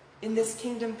 in this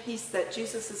kingdom peace that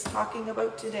Jesus is talking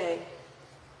about today,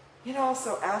 it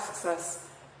also asks us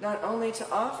not only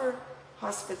to offer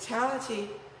hospitality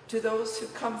to those who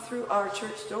come through our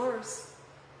church doors,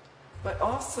 but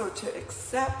also to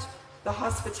accept the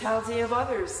hospitality of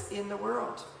others in the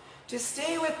world, to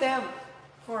stay with them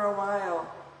for a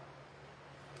while,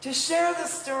 to share the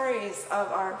stories of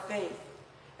our faith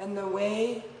and the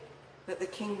way that the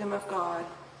kingdom of God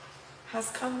has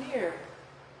come near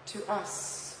to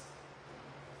us.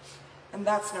 And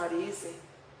that's not easy.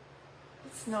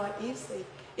 It's not easy.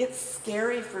 It's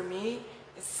scary for me.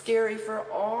 It's scary for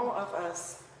all of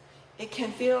us. It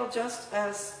can feel just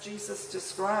as Jesus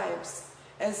describes,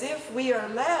 as if we are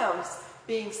lambs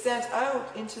being sent out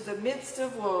into the midst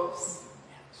of wolves.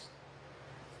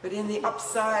 But in the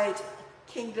upside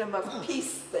kingdom of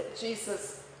peace that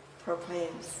Jesus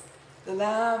proclaims, the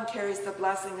lamb carries the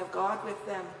blessing of God with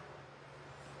them.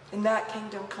 And that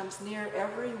kingdom comes near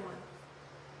everyone.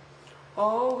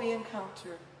 All we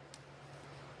encounter,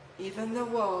 even the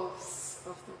wolves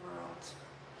of the world.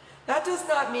 That does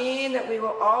not mean that we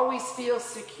will always feel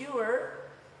secure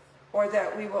or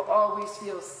that we will always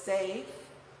feel safe,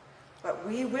 but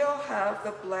we will have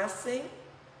the blessing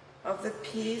of the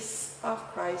peace of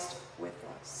Christ with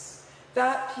us.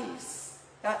 That peace,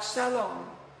 that shalom,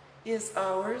 is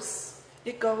ours.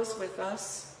 It goes with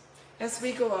us as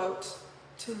we go out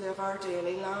to live our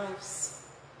daily lives.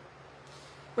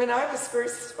 When I was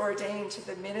first ordained to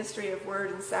the ministry of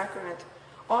Word and Sacrament,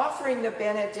 offering the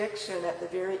benediction at the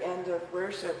very end of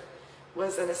worship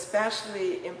was an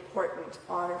especially important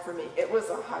honor for me. It was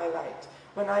a highlight.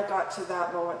 When I got to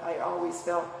that moment, I always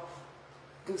felt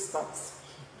goosebumps.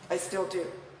 I still do.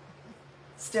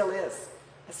 Still is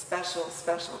a special,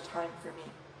 special time for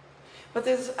me. But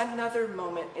there's another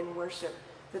moment in worship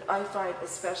that I find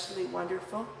especially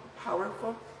wonderful,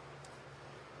 powerful.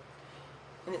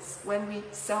 And it's when we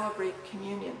celebrate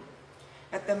communion,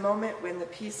 at the moment when the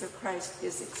peace of Christ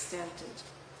is extended.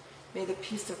 May the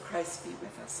peace of Christ be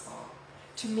with us all.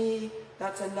 To me,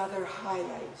 that's another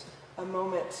highlight, a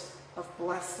moment of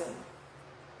blessing.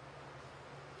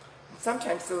 And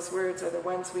sometimes those words are the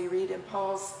ones we read in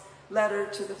Paul's letter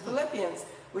to the Philippians.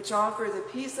 which offer the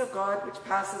peace of God which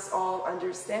passes all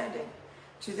understanding,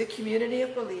 to the community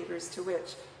of believers to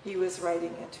which he was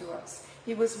writing and to us.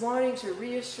 He was wanting to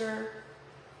reassure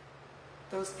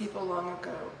those people long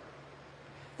ago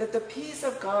that the peace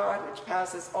of God which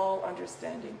passes all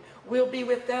understanding will be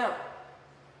with them.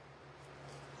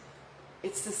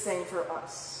 It's the same for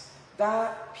us.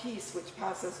 That peace which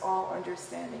passes all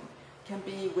understanding can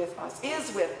be with us,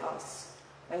 is with us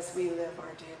as we live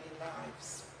our daily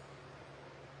lives.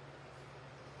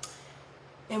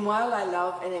 And while I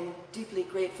love and am deeply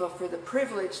grateful for the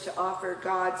privilege to offer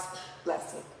God's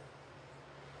blessing,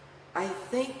 I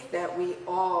think that we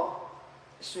all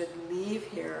should leave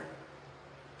here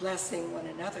blessing one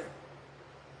another,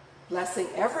 blessing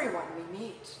everyone we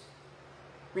meet,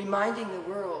 reminding the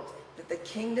world that the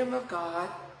kingdom of God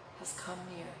has come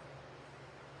near.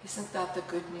 Isn't that the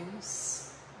good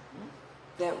news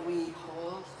that we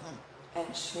hold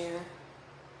and share?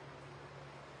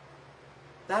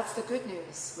 That's the good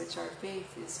news which our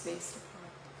faith is based upon.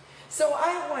 So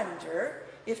I wonder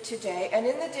if today and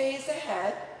in the days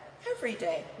ahead, every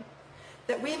day,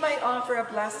 that we might offer a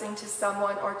blessing to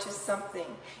someone or to something.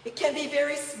 It can be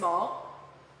very small.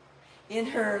 In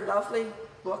her lovely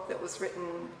book that was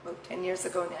written about 10 years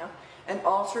ago now, An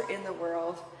Altar in the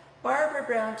World, Barbara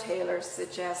Brown Taylor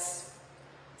suggests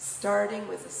starting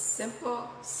with a simple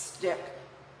stick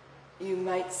you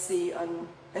might see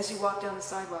as you walk down the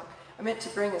sidewalk. I meant to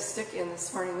bring a stick in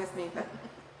this morning with me, but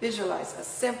visualize a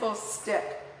simple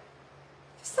stick,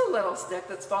 just a little stick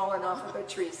that's fallen off of a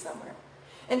tree somewhere.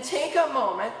 And take a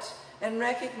moment and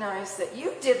recognize that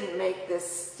you didn't make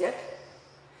this stick.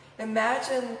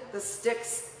 Imagine the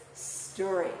stick's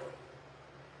story.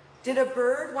 Did a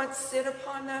bird once sit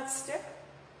upon that stick?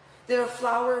 Did a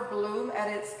flower bloom at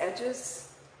its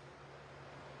edges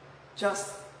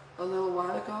just a little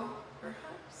while ago,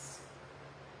 perhaps?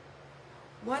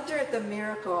 Wonder at the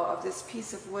miracle of this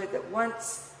piece of wood that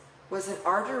once was an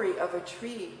artery of a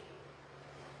tree.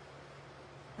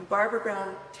 And Barbara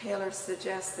Brown Taylor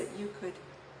suggests that you could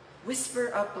whisper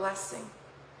a blessing.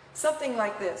 Something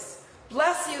like this.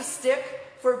 Bless you,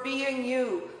 stick, for being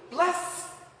you.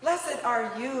 Blessed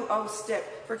are you, O stick,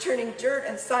 for turning dirt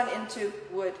and sun into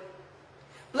wood.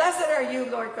 Blessed are you,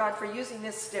 Lord God, for using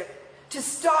this stick to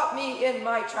stop me in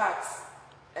my tracks.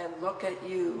 And look at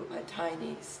you, a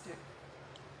tiny stick.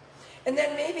 And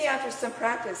then maybe after some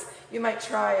practice, you might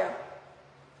try a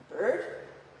bird,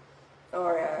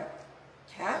 or a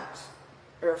cat,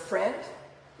 or a friend,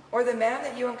 or the man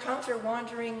that you encounter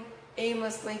wandering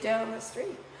aimlessly down the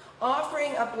street,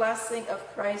 offering a blessing of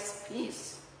Christ's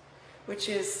peace, which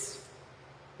is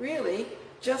really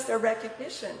just a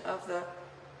recognition of the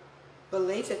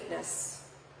belatedness,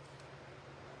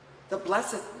 the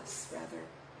blessedness, rather,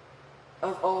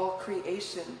 of all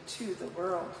creation to the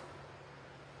world.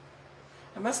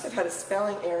 I must have had a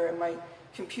spelling error and my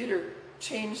computer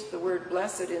changed the word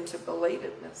blessed into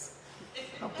belatedness.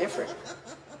 How different.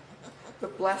 The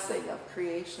blessing of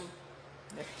creation.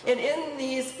 And in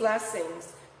these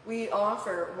blessings, we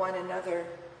offer one another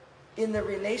in the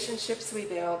relationships we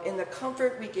build, in the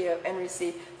comfort we give and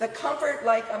receive. The comfort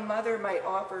like a mother might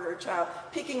offer her child,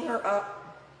 picking her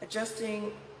up,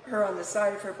 adjusting her on the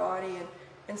side of her body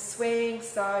and swaying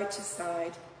side to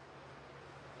side.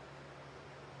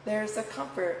 There's a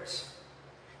comfort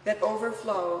that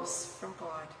overflows from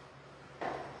God.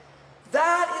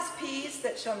 That is peace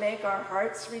that shall make our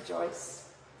hearts rejoice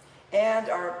and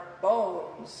our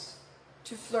bones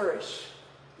to flourish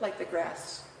like the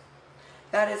grass.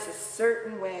 That is a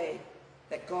certain way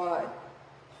that God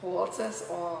holds us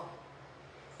all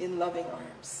in loving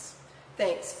arms.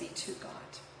 Thanks be to God.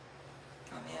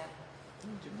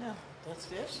 Amen. No, that's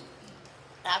this.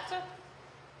 After?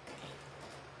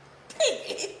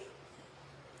 Piggy.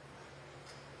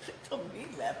 Don't be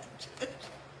laughing.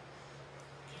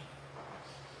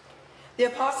 The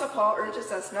Apostle Paul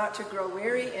urges us not to grow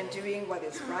weary in doing what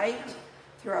is right.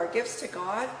 Through our gifts to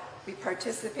God, we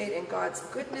participate in God's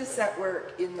goodness at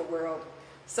work in the world.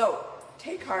 So,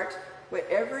 take heart.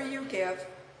 Whatever you give,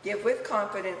 give with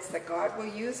confidence that God will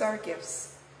use our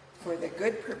gifts for the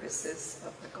good purposes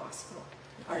of the gospel.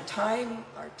 Our time,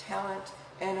 our talent,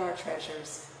 and our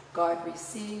treasures, God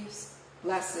receives,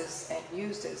 blesses, and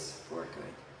uses for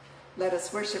good. Let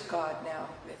us worship God now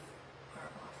with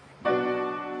our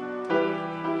offering.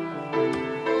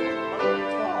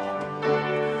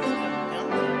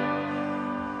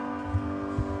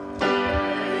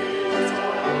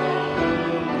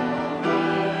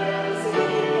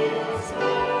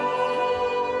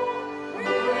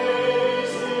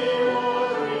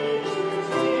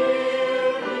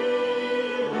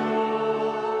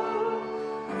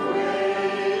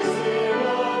 Praise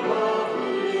Him,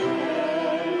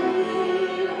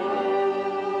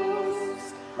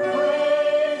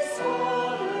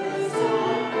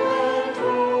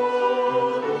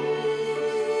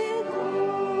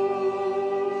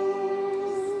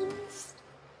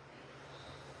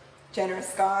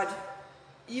 Generous God,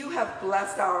 you have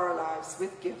blessed our lives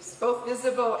with gifts, both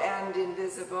visible and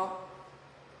invisible.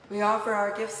 We offer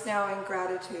our gifts now in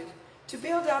gratitude to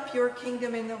build up your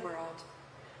kingdom in the world.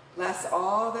 Bless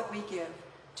all that we give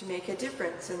to make a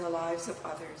difference in the lives of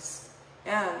others,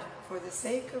 and for the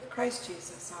sake of Christ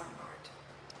Jesus our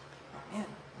Lord. Amen.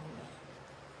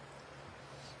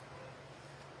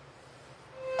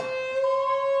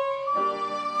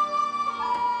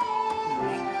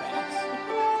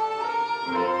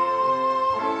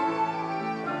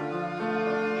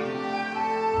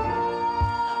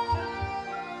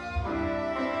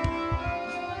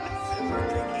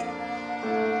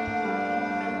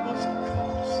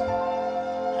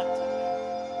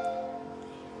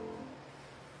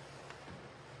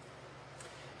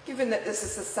 Given that this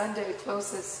is the Sunday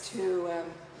closest to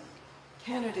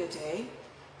Canada Day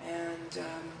and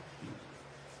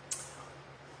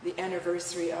the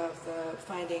anniversary of the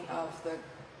finding of the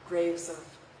graves of,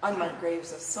 unmarked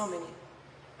graves of so many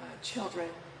children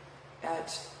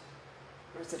at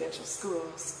residential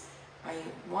schools, I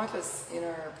want us in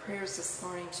our prayers this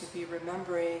morning to be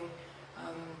remembering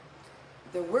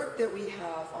the work that we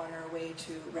have on our way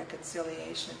to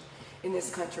reconciliation in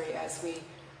this country as we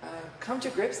come to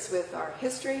grips with our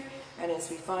history and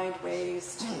as we find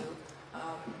ways to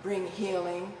bring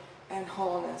healing and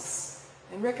wholeness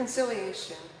and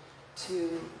reconciliation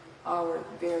to our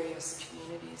various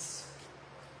communities.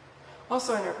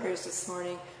 Also in our prayers this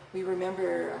morning, we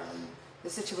remember the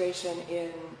situation in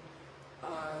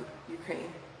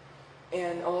Ukraine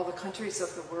and all the countries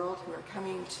of the world who are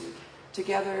coming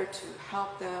together to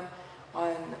help them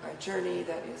on a journey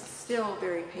that is still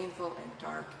very painful and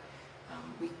dark.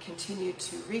 We continue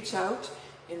to reach out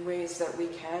in ways that we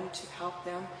can to help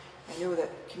them. I know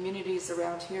that communities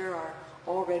around here are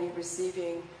already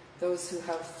receiving those who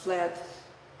have fled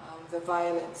the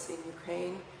violence in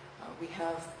Ukraine. We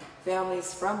have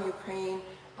families from Ukraine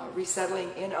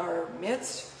resettling in our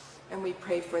midst, and we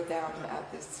pray for them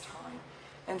at this time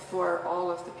and for all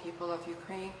of the people of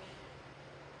Ukraine,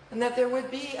 and that there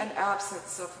would be an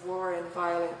absence of war and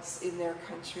violence in their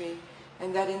country,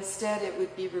 and that instead it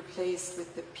would be replaced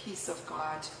with the peace of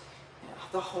God,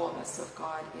 the wholeness of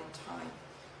God in time.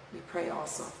 We pray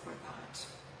also for that.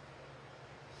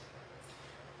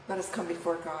 Let us come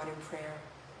before God in prayer.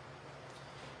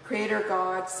 Creator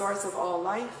God, source of all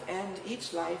life and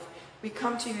each life, we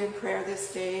come to you in prayer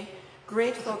this day,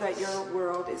 grateful that your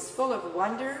world is full of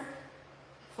wonder,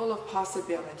 full of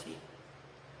possibility,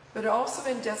 but also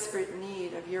in desperate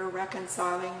need of your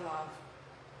reconciling love.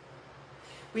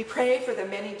 We pray for the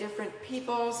many different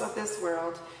peoples of this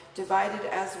world, divided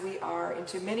as we are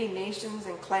into many nations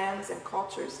and clans and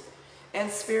cultures and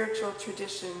spiritual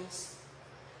traditions.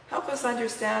 Help us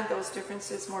understand those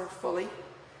differences more fully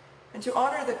and to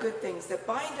honor the good things that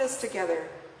bind us together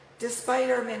despite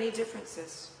our many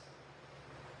differences.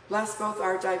 Bless both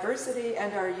our diversity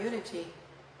and our unity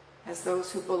as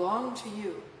those who belong to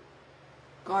you.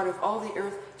 God of all the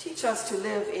earth, teach us to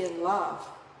live in love.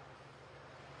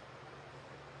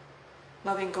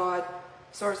 Loving God,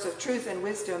 source of truth and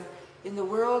wisdom, in the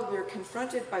world we're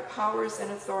confronted by powers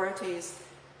and authorities.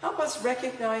 Help us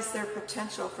recognize their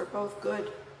potential for both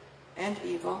good and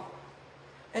evil,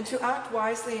 and to act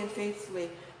wisely and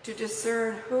faithfully, to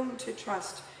discern whom to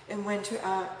trust and when to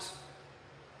act.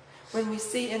 When we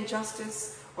see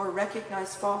injustice or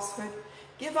recognize falsehood,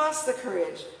 give us the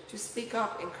courage to speak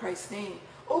up in Christ's name.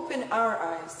 Open our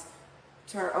eyes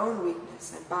to our own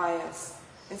weakness and bias,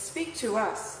 and speak to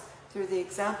us through the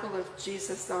example of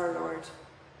Jesus our Lord.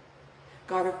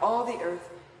 God of all the earth,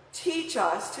 teach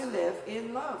us to live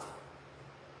in love.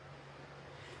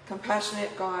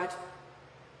 Compassionate God,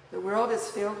 the world is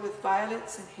filled with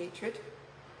violence and hatred,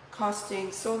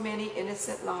 costing so many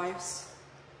innocent lives.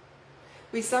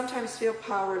 We sometimes feel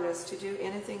powerless to do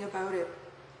anything about it.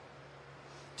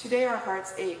 Today our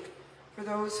hearts ache for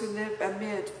those who live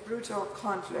amid brutal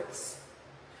conflicts,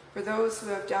 for those who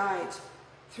have died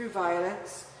through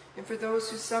violence, and for those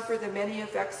who suffer the many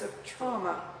effects of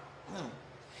trauma.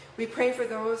 We pray for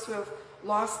those who have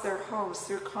lost their homes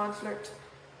through conflict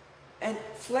and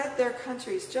fled their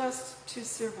countries just to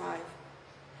survive.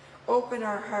 Open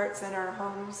our hearts and our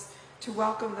homes to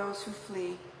welcome those who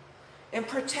flee, and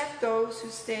protect those who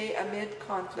stay amid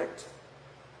conflict,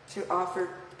 to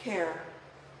offer care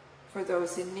for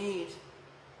those in need.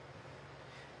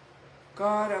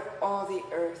 God of all the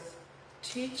earth,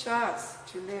 teach us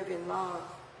to live in love.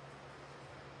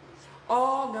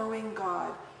 All-knowing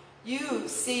God, you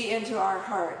see into our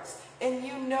hearts, and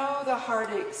you know the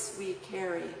heartaches we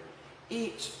carry,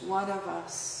 each one of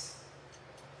us.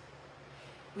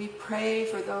 We pray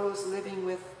for those living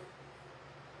with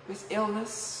with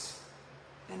illness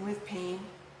and with pain.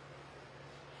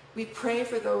 We pray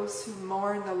for those who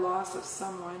mourn the loss of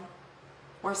someone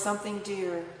or something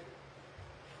dear.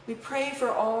 We pray for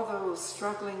all those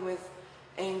struggling with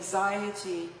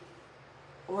anxiety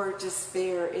or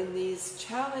despair in these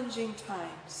challenging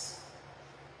times.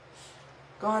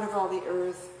 God of all the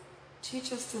earth,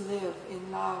 teach us to live in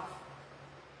love.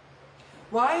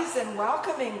 Wise and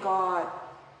welcoming God,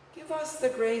 give us the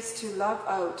grace to love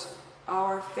out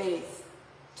our faith,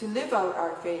 to live out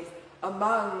our faith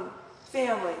among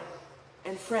family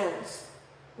and friends,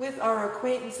 with our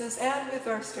acquaintances and with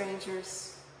our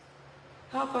strangers.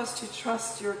 Help us to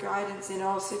trust your guidance in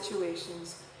all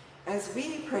situations as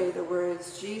we pray the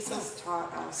words Jesus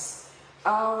taught us.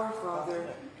 Our Father,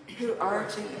 who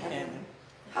art in heaven,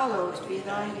 hallowed be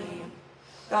thy name.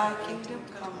 Thy kingdom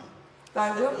come,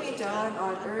 thy will be done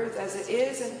on earth as it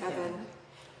is in heaven.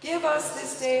 Give us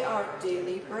this day our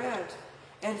daily bread,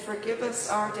 and forgive us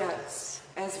our debts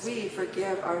as we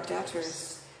forgive our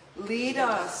debtors. Lead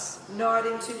us not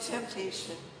into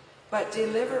temptation, but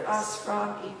deliver us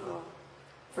from evil.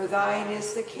 For thine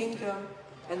is the kingdom,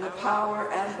 and the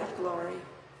power, and the glory,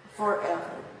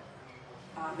 forever.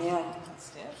 Amen.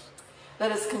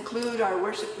 Let us conclude our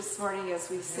worship this morning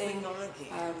as we sing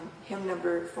hymn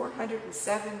number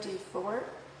 474,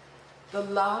 The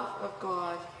Love of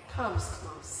God Comes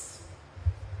Close.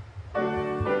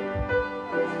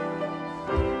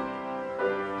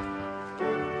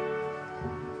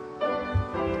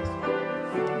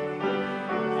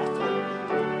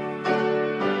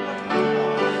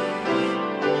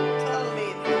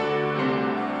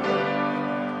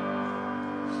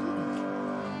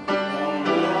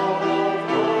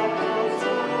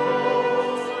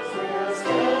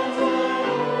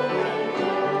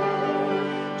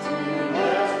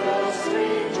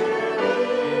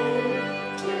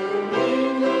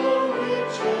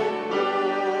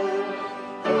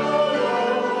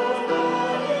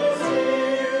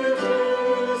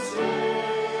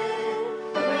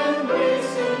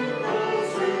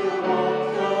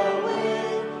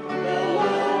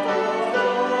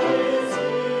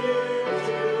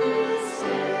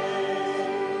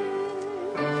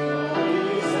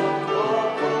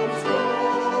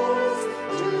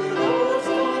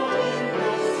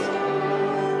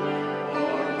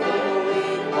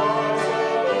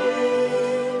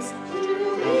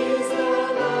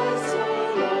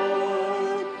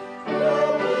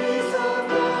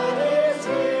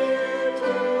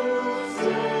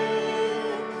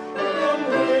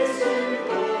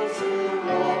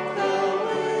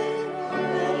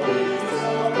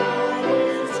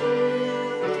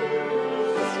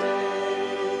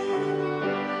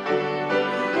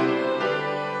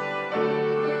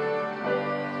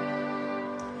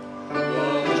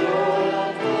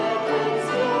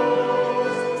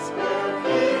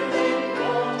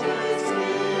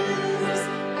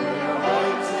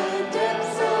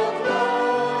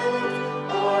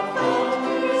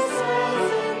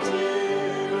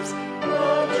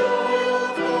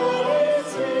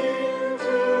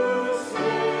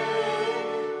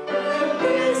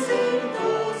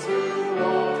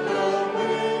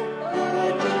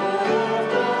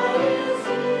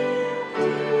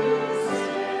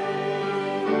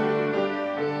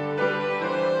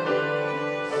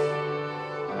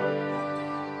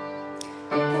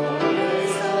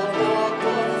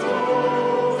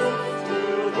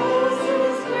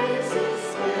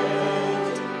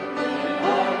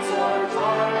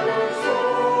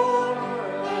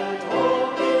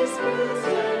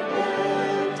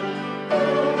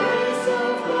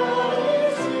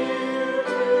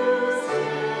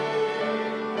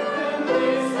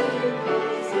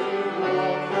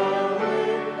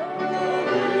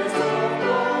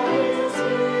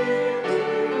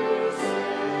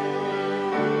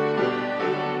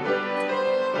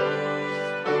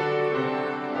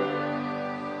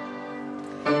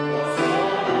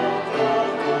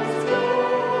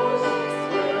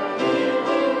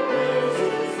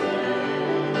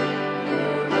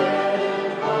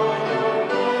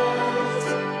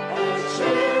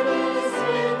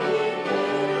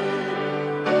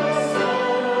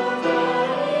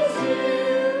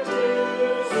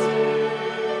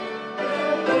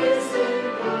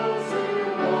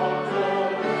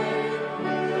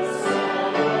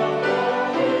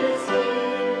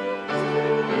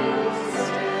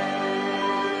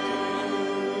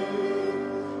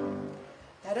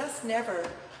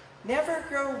 Never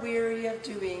grow weary of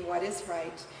doing what is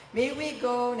right. May we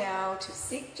go now to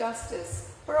seek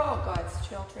justice for all God's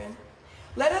children.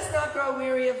 Let us not grow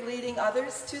weary of leading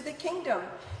others to the kingdom.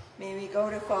 May we go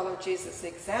to follow Jesus'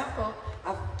 example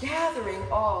of gathering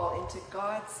all into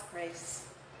God's grace.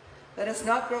 Let us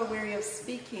not grow weary of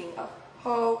speaking of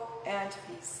hope and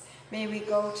peace. May we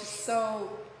go to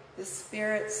sow the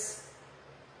Spirit's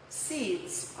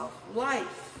seeds of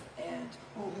life and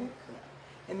hope.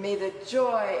 And may the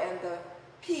joy and the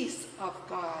peace of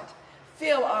God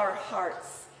fill our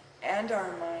hearts and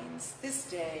our minds this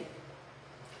day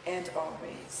and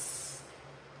always.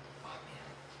 Amen.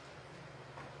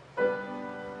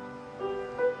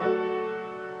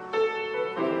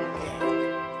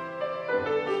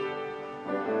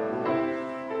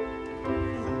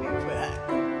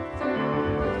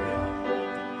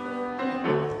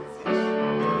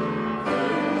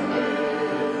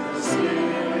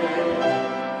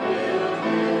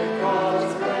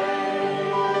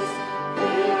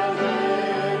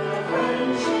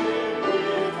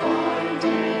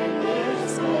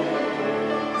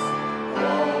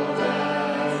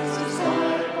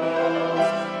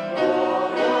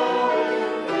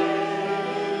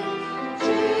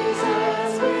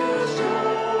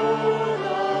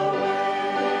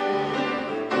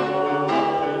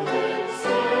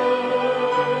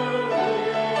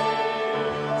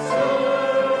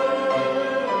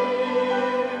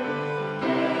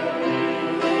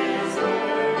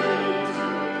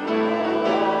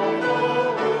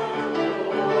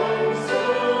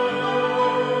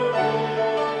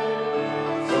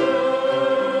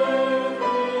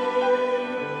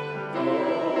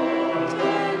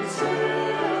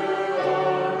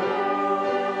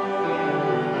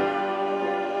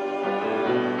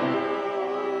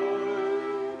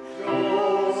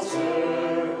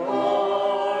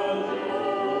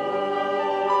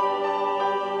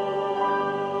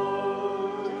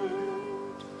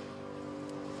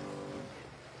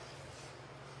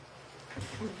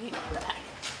 Back.